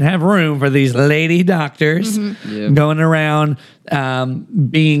they didn't have room for these lady doctors going around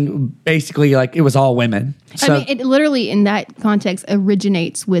being basically like it was all women. So, I mean, it literally in that context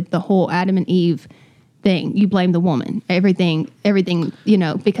originates with the whole Adam and Eve thing. You blame the woman, everything,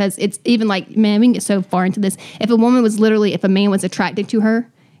 because it's even like, man, we can get so far into this. If a man was attracted to her,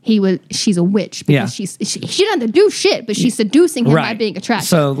 she's a witch because she doesn't have to do shit, but she's seducing him by being attracted.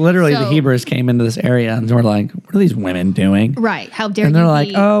 So literally the Hebrews came into this area and were like, what are these women doing? Right. How dare you? And they're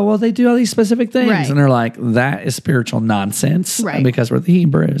like, oh, well, they do all these specific things. Right. And they're like, that is spiritual nonsense Right. because we're the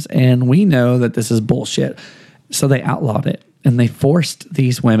Hebrews and we know that this is bullshit. So they outlawed it. And they forced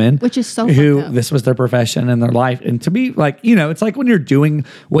these women, which is so who fucked up. This was their profession and their life. And to be like, it's like when you're doing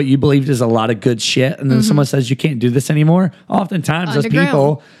what you believed is a lot of good shit, and then someone says you can't do this anymore. Oftentimes, those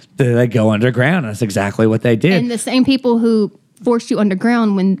people they go underground. And that's exactly what they did. And the same people who forced you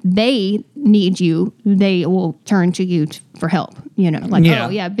underground, when they need you, they will turn to you for help.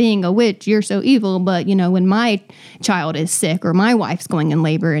 Being a witch, you're so evil. But when my child is sick or my wife's going in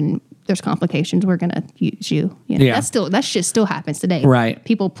labor and there's complications, we're gonna use you. That shit still happens today. Right.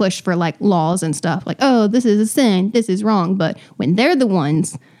 People push for like laws and stuff like, oh, this is a sin, this is wrong. But when they're the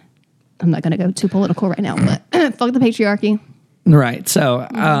ones, I'm not gonna go too political right now, but fuck the patriarchy. Right. So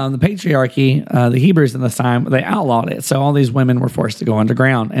the patriarchy, the Hebrews in this time, they outlawed it. So all these women were forced to go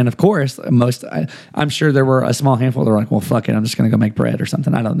underground. And of course, I'm sure there were a small handful that were like, well, fuck it, I'm just going to go make bread or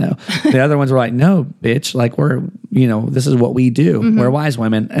something. I don't know. The other ones were like, no, bitch, like this is what we do. We're wise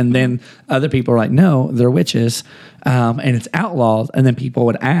women. And then other people were like, no, they're witches. And it's outlawed. And then people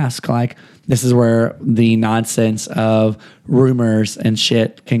would ask, like, this is where the nonsense of rumors and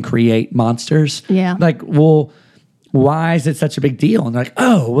shit can create monsters. Yeah. Like, well, why is it such a big deal? And they're like,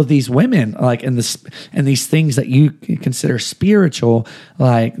 oh, well, these women, like, and these things that you consider spiritual,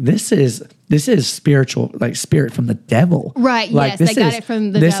 like, this is spiritual, like spirit from the devil. Right. Like, yes, they got it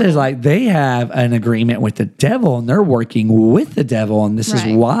from the devil. This is like they have an agreement with the devil and they're working with the devil, and this is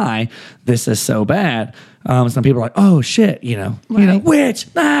why this is so bad. Some people are like, oh shit,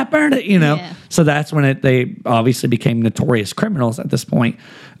 witch, burn it, Yeah. So that's when they obviously became notorious criminals at this point.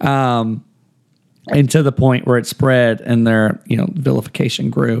 And to the point where it spread and their, vilification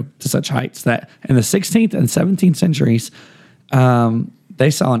grew to such heights that in the 16th and 17th centuries,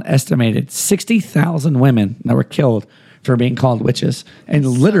 they saw an estimated 60,000 women that were killed for being called witches. And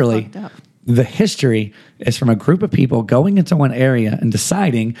literally, the history is from a group of people going into one area and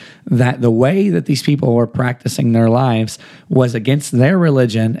deciding that the way that these people were practicing their lives was against their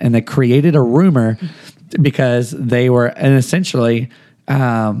religion, and they created a rumor because they were, and essentially,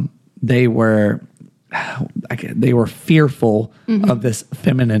 they were fearful of this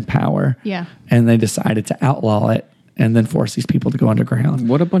feminine power. Yeah. And they decided to outlaw it and then force these people to go underground.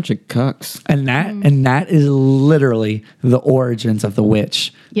 What a bunch of cucks. And that is literally the origins of the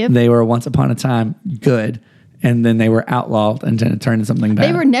witch. Yep. They were once upon a time good, and then they were outlawed and then it turned into something bad.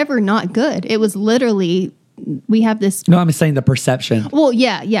 They were never not good. It was literally, we have this. No, I'm saying the perception. Well,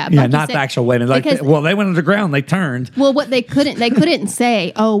 yeah. Yeah, like not the actual women. Like, they went underground, they turned. Well, they couldn't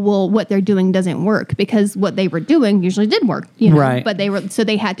say, oh, well, what they're doing doesn't work, because what they were doing usually did work, Right. But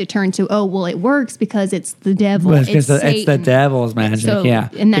they had to turn to, oh, well, it works because it's the devil. Well, it's the devil's magic, So, yeah.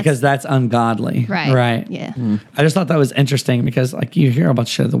 and because that's ungodly. Right. Yeah. I just thought that was interesting because, like, you hear a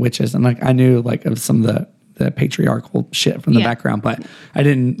bunch of the witches, and, like, I knew, like, of some of the patriarchal shit from the background, but I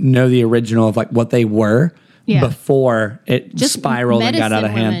didn't know the original of, like, what they were before it Just spiraled and got out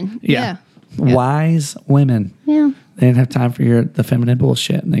of hand. medicine women. Yeah. Wise women. Yeah. They didn't have time for the feminine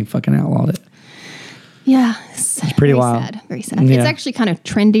bullshit, and they fucking outlawed it. Yeah. It's pretty very wild. Sad. Very sad. Yeah. It's actually kind of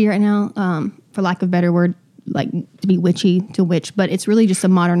trendy right now, for lack of a better word, like to be witchy to witch, but it's really just a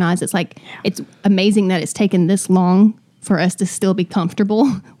modernized. It's like, it's amazing that it's taken this long for us to still be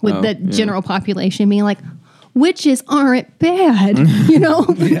comfortable with the general population being like, witches aren't bad. You know,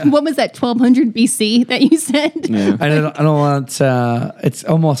 what was that, 1200 BC that you said? Yeah. I don't want. It's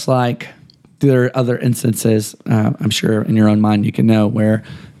almost like there are other instances. I'm sure in your own mind you can know where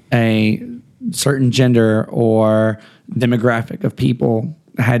a certain gender or demographic of people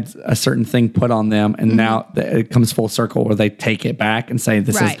had a certain thing put on them, and now it comes full circle where they take it back and say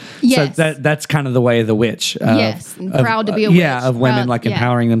this Right. is. Yes. So that's kind of the way of the witch. Yes. Proud to be a witch. Yeah, of women Proud, like yeah.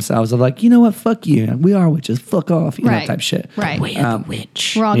 empowering themselves of like, you know what, fuck you, we are witches, fuck off, you know, Right. type shit. Right.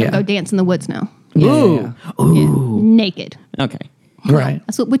 Witch. We're all going Yeah. to go dance in the woods now. Yeah. Yeah. Naked. Okay. Right.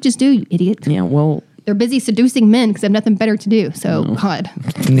 That's what witches do, you idiot. Yeah, well, They're busy seducing men because they have nothing better to do. So, God.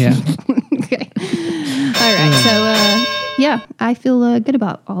 Yeah. Okay. All right. So, yeah, I feel good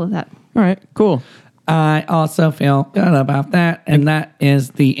about all of that. all right, cool. I also feel good about that. And that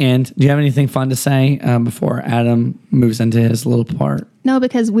is the end. Do you have anything fun to say before Adam moves into his little part? No,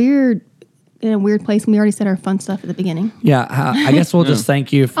 because we're in a weird place and we already said our fun stuff at the beginning. Yeah, I guess we'll just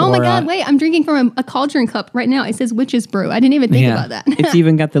thank you for... Oh my God, wait, I'm drinking from a cauldron cup right now. It says witch's brew. I didn't even think Yeah. about that. It's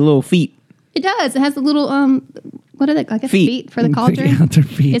even got the little feet. It does. It has the little, what are they? I guess Feet. feet for the cauldron. Yeah, their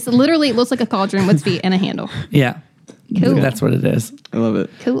feet. It's literally, it looks like a cauldron with feet and a handle. Yeah. Cool. That's what it is. I love it.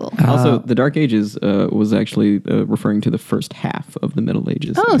 Cool. Also, the Dark Ages was actually referring to the first half of the Middle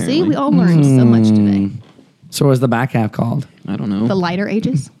Ages. Oh, see, apparently. we all learned so much today. So what was the back half called? I don't know. The lighter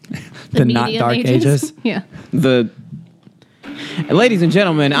ages. The not medium dark ages? Yeah, Ladies and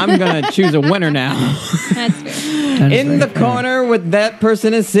gentlemen, I'm going to choose a winner now. that's fair. In the corner with that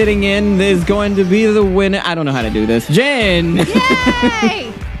person is sitting in is going to be the winner. I don't know how to do this. Jen! Yay!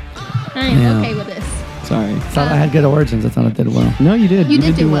 I am Yeah. okay with this. Sorry. Thought I had good origins. I thought it did well. No, you did. You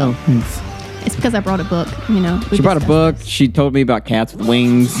did do well. Thanks. It's because I brought a book, you know. we She brought a discussed book. this. She told me about cats with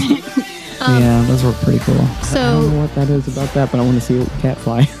wings. Yeah, those were pretty cool. I don't So, know what that is about that, but I want to see a cat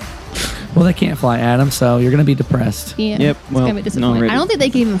fly. Well, they can't fly, Adam, so you're going to be depressed. yeah. Yep, It's well, kind of disappointing. already. I don't think they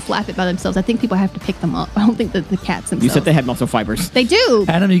can even flap it by themselves. I think people have to pick them up. I don't think that the cats themselves. You said they had muscle fibers. They do.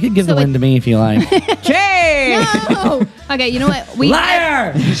 Adam, you could give So, the like- win to me if you like. Jay! No. Okay, you know what? We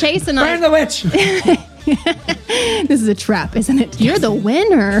Liar! Chase and Burn I. the witch! This is a trap, isn't it? You're the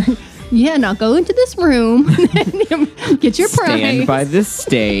winner. Yeah, now go into this room. Get your prize. Stand by the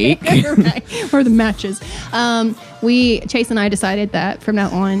steak. Right. Or the matches. Chase and I decided that from now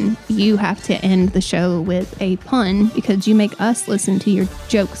on, you have to end the show with a pun because you make us listen to your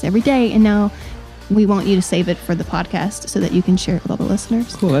jokes every day. And now we want you to save it for the podcast so that you can share it with all the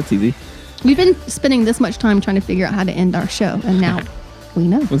listeners. Cool, that's easy. We've been spending this much time trying to figure out how to end our show. And now we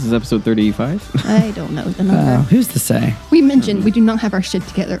know. This is episode 35. I don't know the number. Who's to say? We mentioned we do not have our shit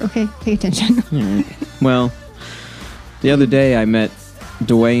together. Okay, pay attention. Well, the other day I met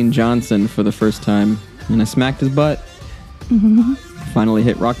Dwayne Johnson for the first time, and I smacked his butt. Finally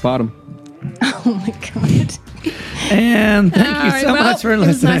hit rock bottom. Oh my god. And thank you so much for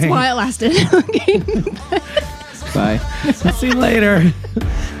listening. That's why it lasted. Okay. Bye. See you later.